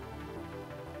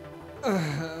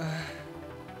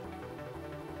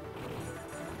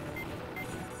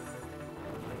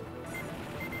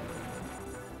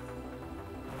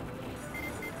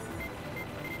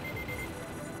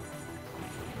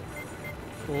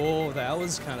 Oh, that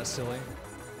was kind of silly.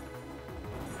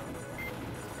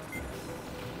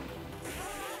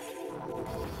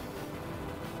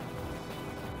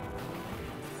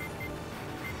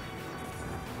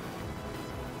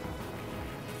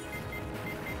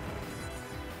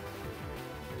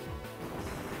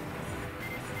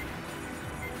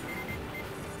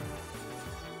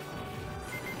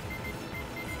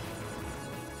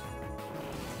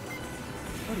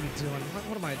 What are you doing?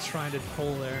 What am I trying to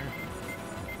pull there?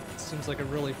 Seems like a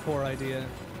really poor idea.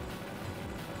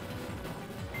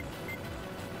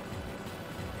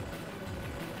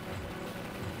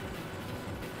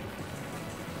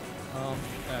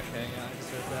 Okay, yeah, I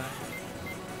deserve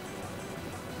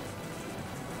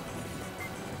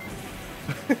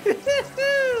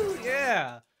that.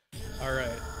 Yeah!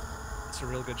 Alright. It's a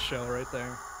real good show right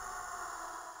there.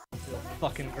 Real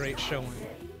fucking great showing.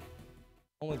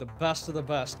 Only the best of the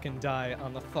best can die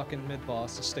on the fucking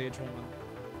mid-boss of stage 1.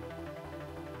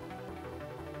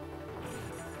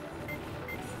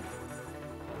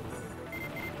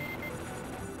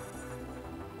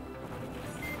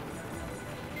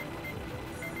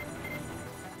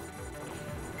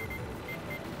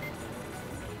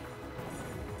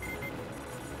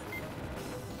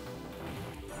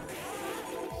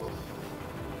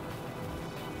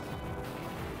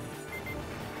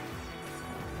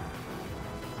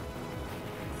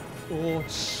 Oh,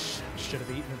 should have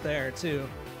eaten it there, too.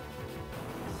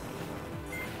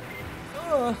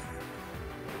 Oh,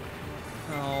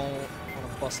 I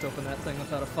want to bust open that thing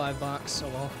without a $5, so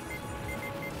well.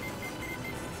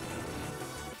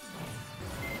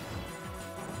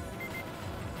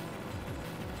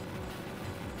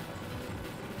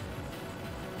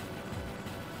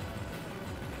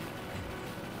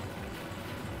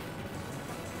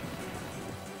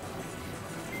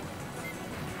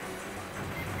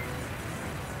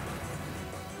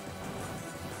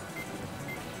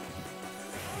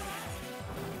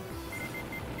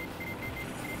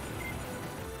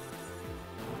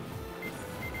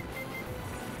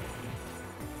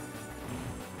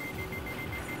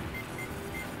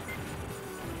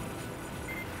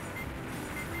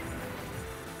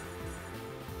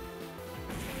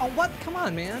 Oh, what? Come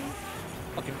on, man.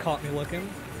 Fucking caught me looking.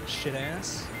 Shit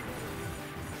ass.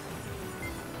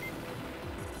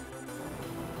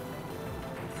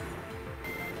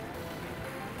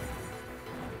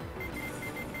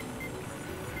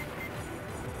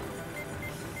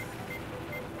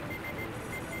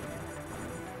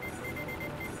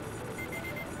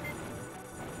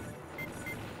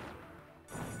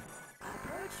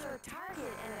 Approach your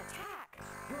target and attack.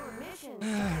 Your mission.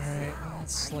 Alright, well,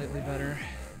 that's slightly better.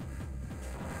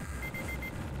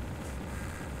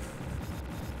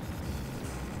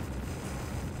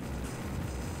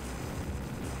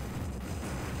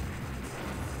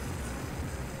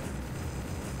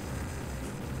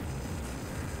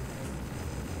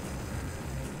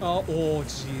 Oh,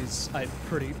 jeez.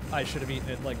 I should have eaten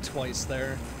it like twice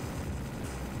there.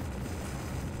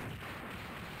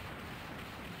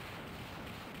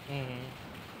 I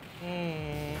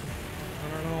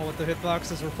don't know what the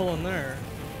hitboxes were pulling there.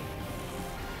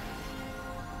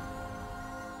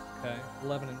 Okay,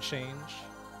 11 and change.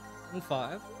 And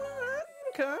 5.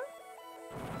 Okay.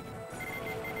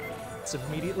 Let's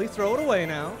immediately throw it away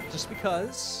now, just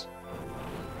because.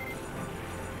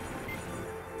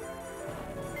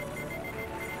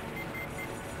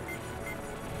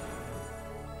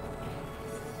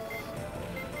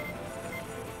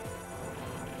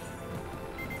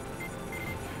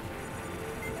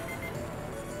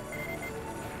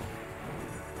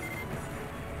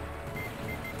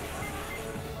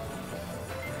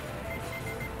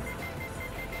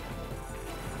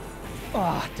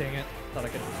 Ah, oh, dang it. Thought I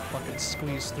could fucking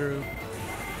squeeze through.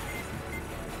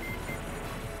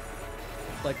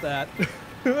 Like that.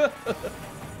 Oh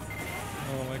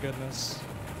my goodness.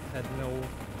 Had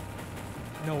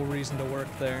no reason to work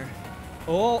there.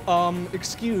 Oh,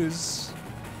 excuse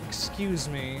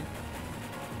me.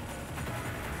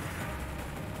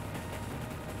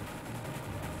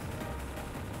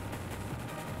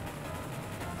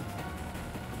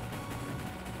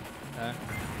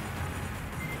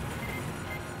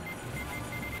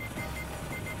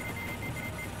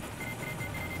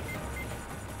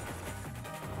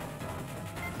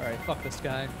 fuck this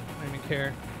guy. I don't even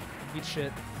care. Eat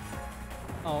shit.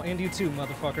 Oh, and you too,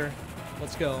 motherfucker.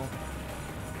 Let's go.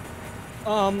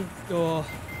 Oh.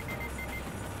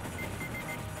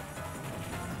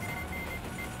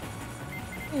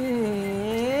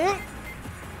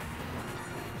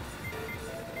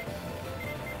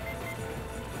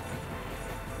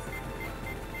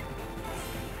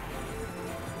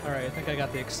 Alright, I think I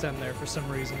got the extend there for some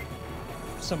reason.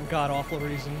 Some god-awful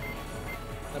reason.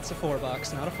 That's a 4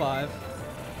 box, not a 5.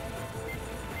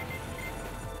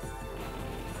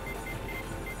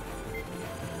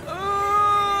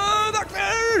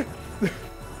 Doctor!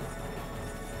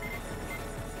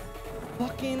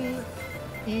 Fucking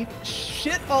eat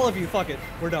shit, all of you. Fuck it.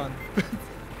 We're done.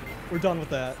 We're done with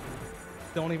that.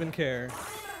 Don't even care.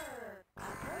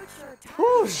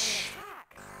 Whoosh!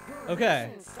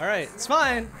 Okay. Alright. It's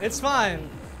fine. It's fine.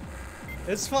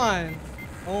 It's fine.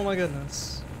 Oh my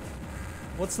goodness.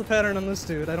 What's the pattern on this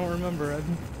dude? I don't remember. I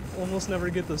almost never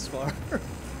get this far.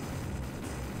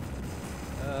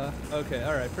 Okay.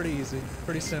 Alright. Pretty easy.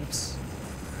 Pretty simps.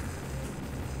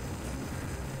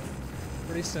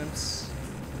 Pretty simps.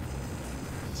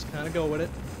 Just kind of go with it.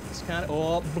 Just kind of.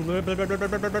 Oh.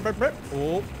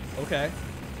 Oh. Okay.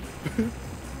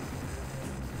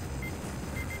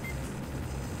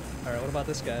 Alright, what about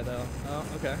this guy, though? Oh,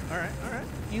 okay. Alright, alright.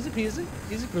 Easy peasy.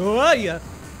 Easy. Oh, yeah.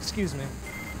 Excuse me.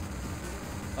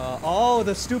 Oh,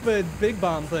 the stupid big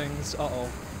bomb things. Uh-oh.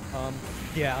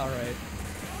 Yeah, alright.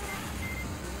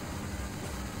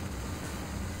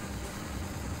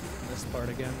 This part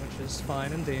again, which is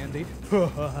fine and dandy.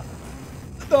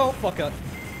 Oh, fuck up.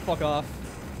 Fuck off.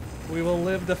 We will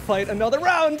live to fight another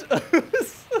round! Son of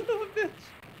a bitch.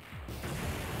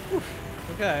 Whew.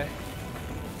 Okay.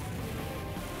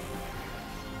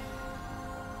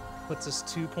 Puts us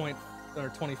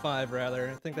 25 rather.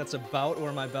 I think that's about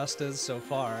where my best is so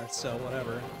far, so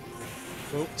whatever.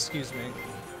 Oh, excuse me.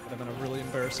 Would have been a really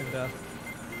embarrassing death.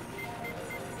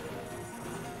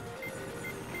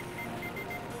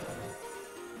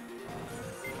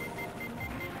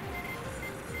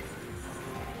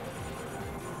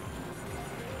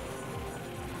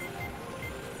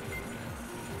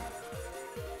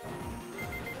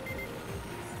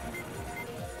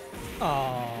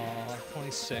 Aww,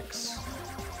 26.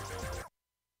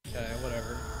 Okay,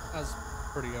 whatever. That was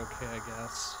pretty okay, I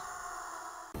guess.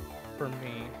 For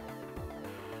me.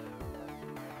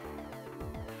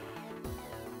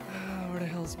 Where the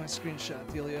hell's my screenshot,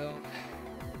 Delio?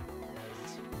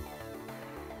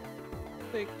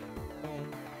 Take.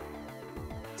 Boom.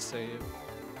 Save.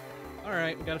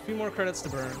 Alright, we got a few more credits to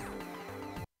burn.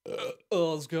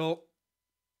 Let's go.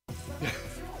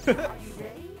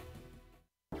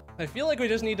 I feel like we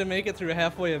just need to make it through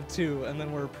halfway of 2, and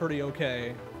then we're pretty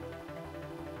okay.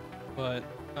 But,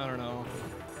 I don't know.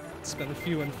 It's been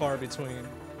few and far between.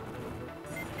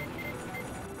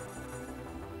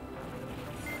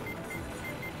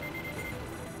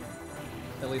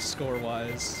 At least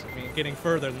score-wise. I mean, getting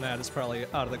further than that is probably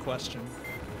out of the question.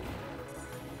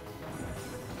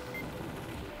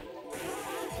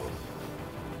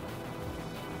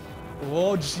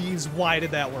 Oh, jeez, why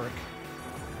did that work?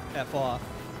 F off.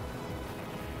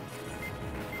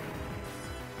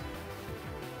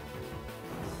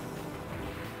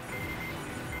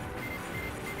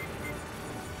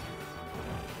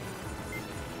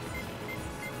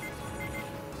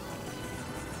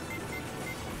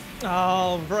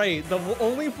 Oh, right, the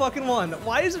only fucking one.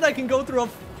 Why is it I can go through a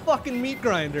fucking meat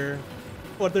grinder?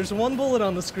 What, there's one bullet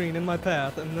on the screen in my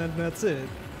path, and then that's it.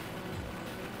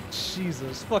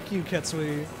 Jesus, fuck you,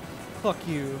 Ketsui. Fuck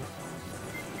you.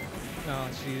 Oh,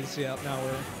 jeez, yeah,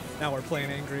 now we're playing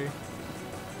angry.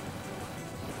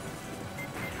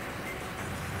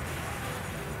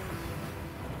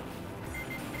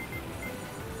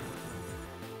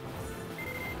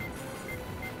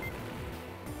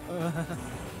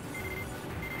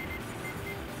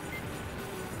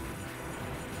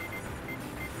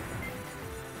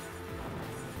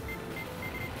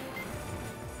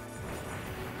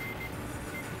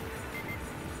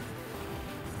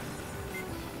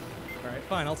 Alright,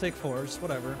 fine, I'll take 4s,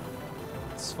 whatever.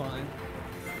 It's fine.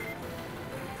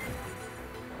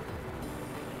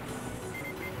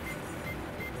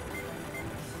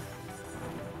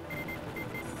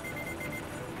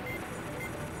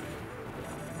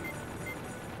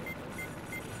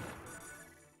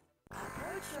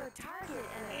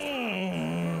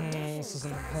 This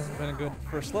hasn't been a good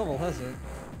first level, has it?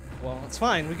 Well, it's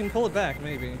fine, we can pull it back,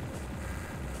 maybe.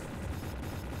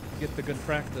 Get the good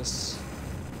practice.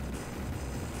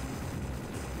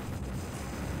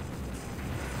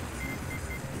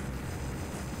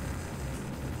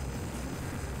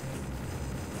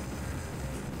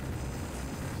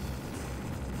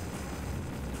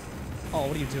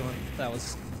 what are you doing? That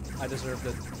was... I deserved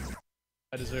it.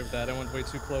 I deserved that. I went way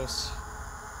too close.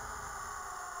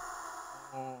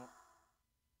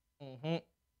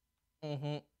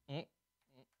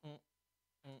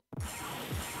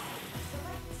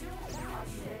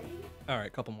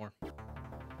 Alright, couple more.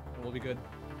 We'll be good.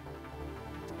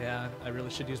 Yeah, I really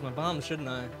should use my bombs, shouldn't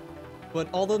I? But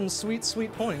all them sweet,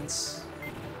 sweet points,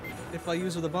 if I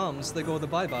use the bombs, they go to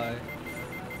bye-bye.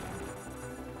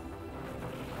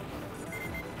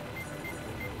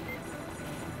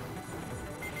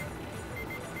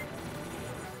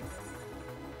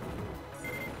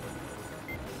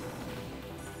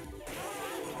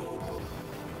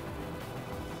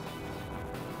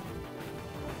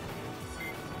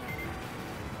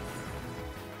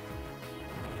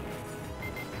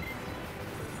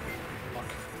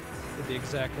 The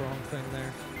exact wrong thing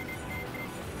there.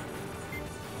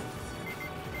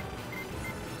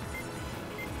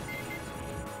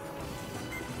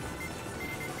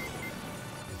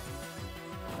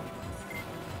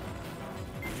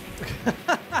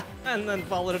 And then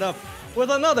followed it up with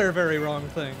another very wrong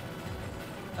thing.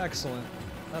 Excellent.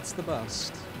 That's the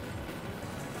best.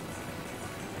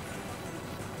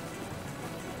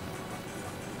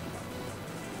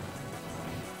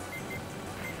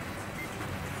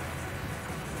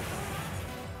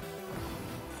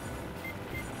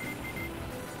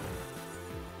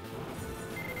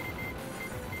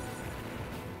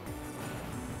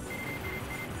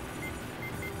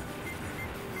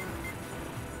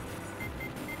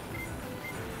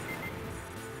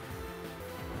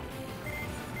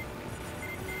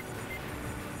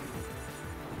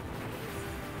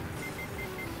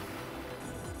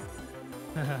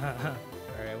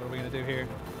 Alright, what are we gonna do here?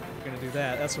 We're gonna do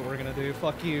that. That's what we're gonna do.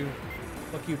 Fuck you.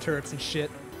 Fuck you, turrets and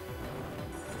shit.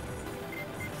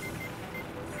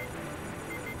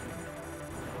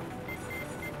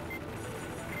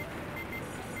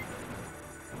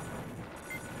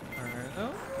 Alright,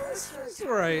 oh, this is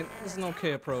alright. This is an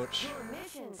okay approach.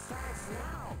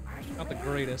 Not the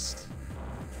greatest.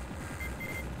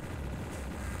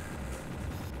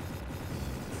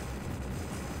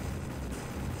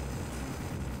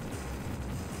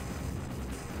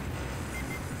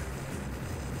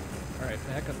 Alright,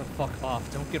 back up the fuck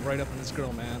off. Don't get right up on this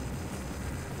girl, man.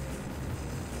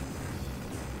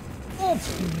 Oh!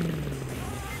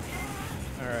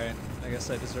 Alright, I guess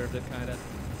I deserved it, kinda.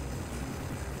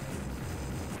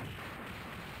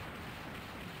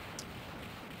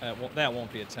 That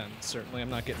won't be a 10, certainly. I'm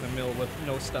not getting a mill with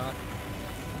no stop.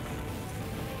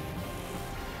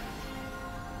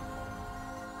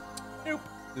 Nope.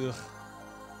 Ugh.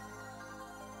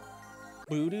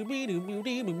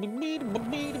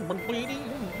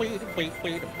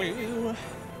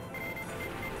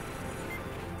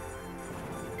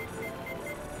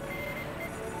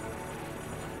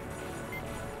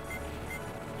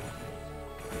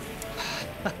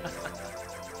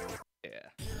 Yeah.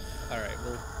 Alright,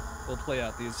 we'll play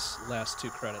out these last two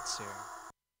credits here.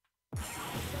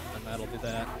 And that'll be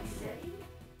that.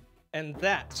 And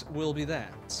that will be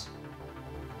that.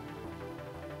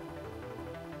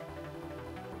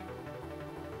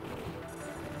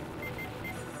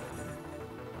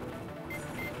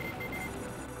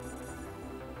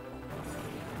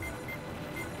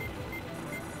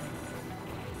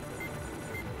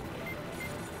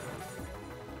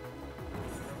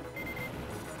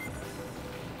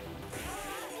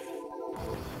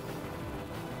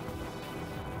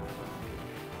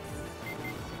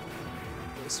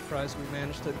 Surprised we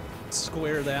managed to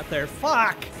square that there.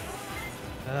 Fuck!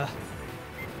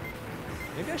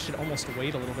 Maybe I should almost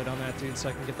wait a little bit on that dude so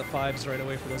I can get the 5s right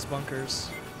away for those bunkers.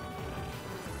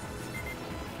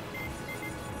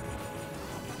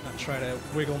 Not try to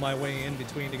wiggle my way in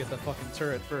between to get the fucking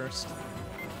turret first.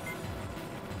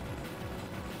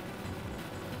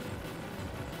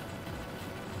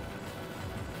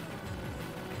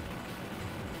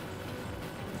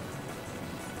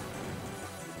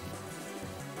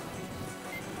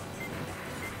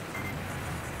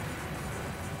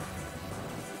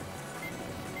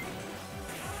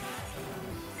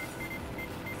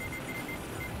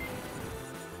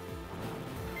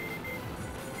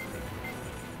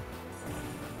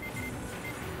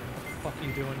 What are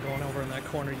you doing going over in that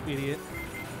corner, you idiot?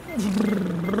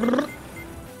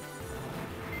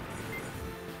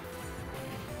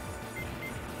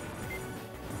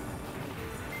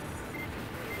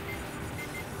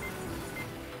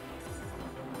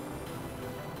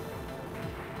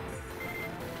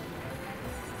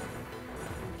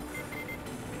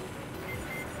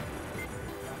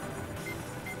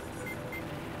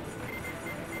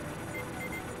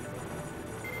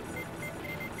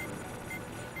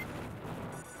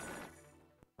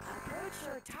 Get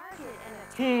your target and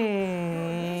attack. Your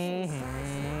mission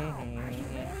starts now. Are you ready?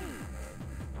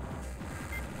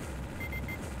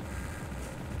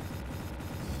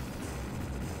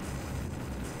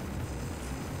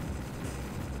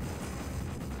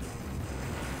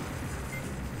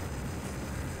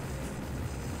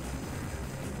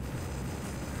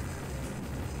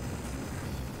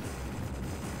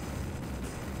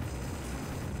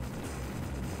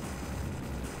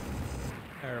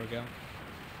 There we go.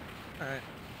 Alright.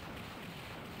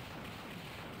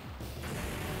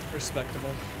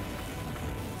 Respectable.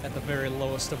 At the very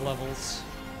lowest of levels.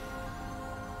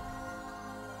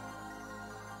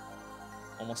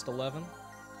 Almost 11.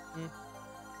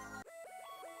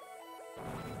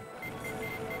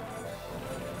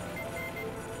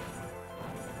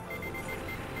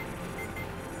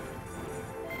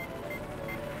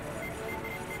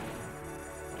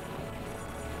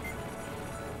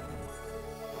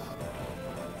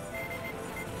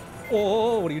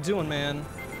 Oh, what are you doing, man?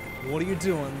 What are you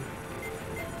doing?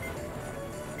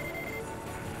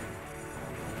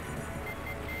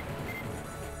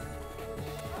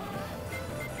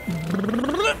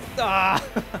 Ah!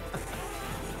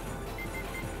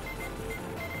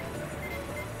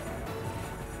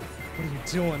 What are you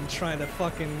doing? Trying to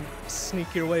fucking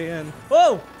sneak your way in.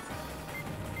 Whoa!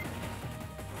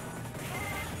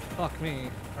 Fuck me.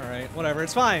 Alright, whatever.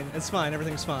 It's fine. It's fine.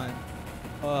 Everything's fine.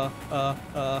 Oh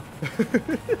no!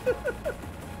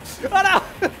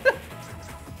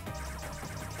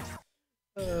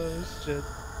 Oh shit.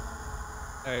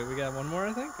 Alright, we got one more,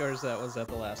 I think? Or was that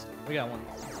the last one? We got one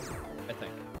more, I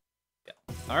think. Yeah.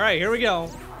 Alright, here we go.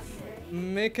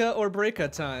 Mecha or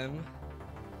breaka time.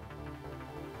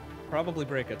 Probably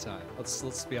breaka time.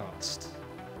 Let's be honest.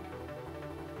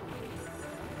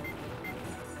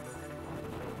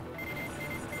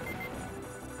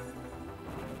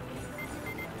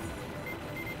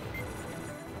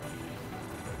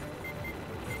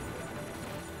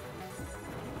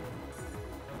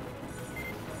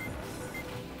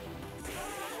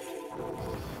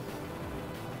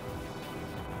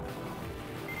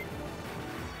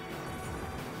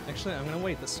 Actually, I'm gonna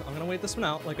wait this one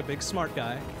out like a big smart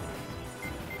guy.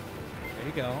 There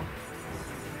you go.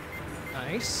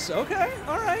 Nice. Okay.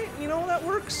 All right. You know, that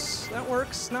works. That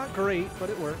works. Not great, but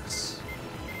it works.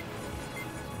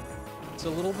 It's a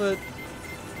little bit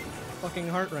fucking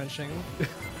heart-wrenching,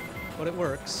 but it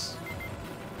works.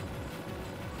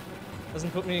 Doesn't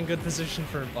put me in good position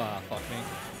for fuck me,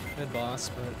 mid-boss,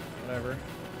 but whatever.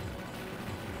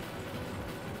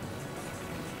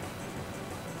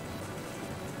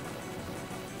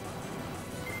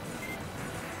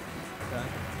 Okay.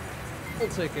 We'll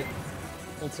take it.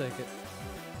 We'll take it.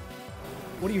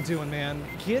 What are you doing, man?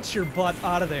 Get your butt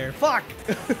out of there. Fuck!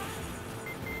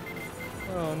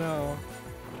 Oh no.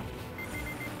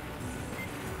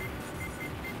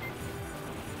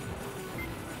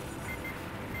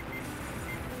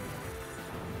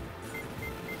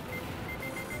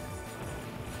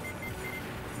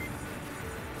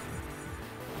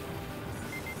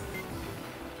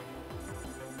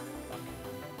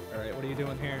 Alright, what are you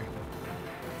doing here?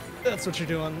 That's what you're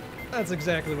doing. That's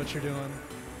exactly what you're doing.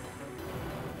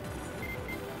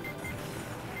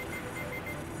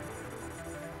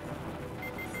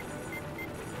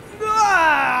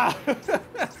 Ah!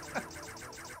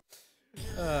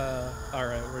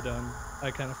 Alright, we're done.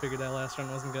 I kind of figured that last run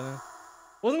wasn't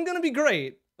gonna be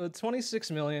great. But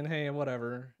 26 million, hey,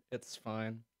 whatever. It's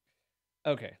fine.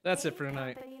 Okay, that's it for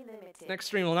tonight. Next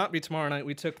stream will not be tomorrow night.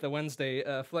 We took the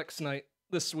Wednesday flex night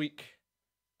this week.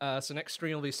 So next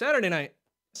stream will be Saturday night,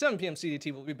 7 p.m.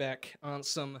 CDT. We'll be back on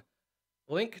some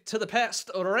Link to the Past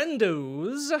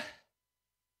Rendos.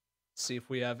 See if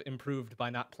we have improved by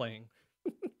not playing.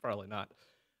 Probably not.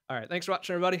 All right, thanks for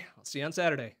watching, everybody. I'll see you on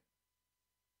Saturday.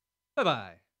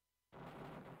 Bye-bye.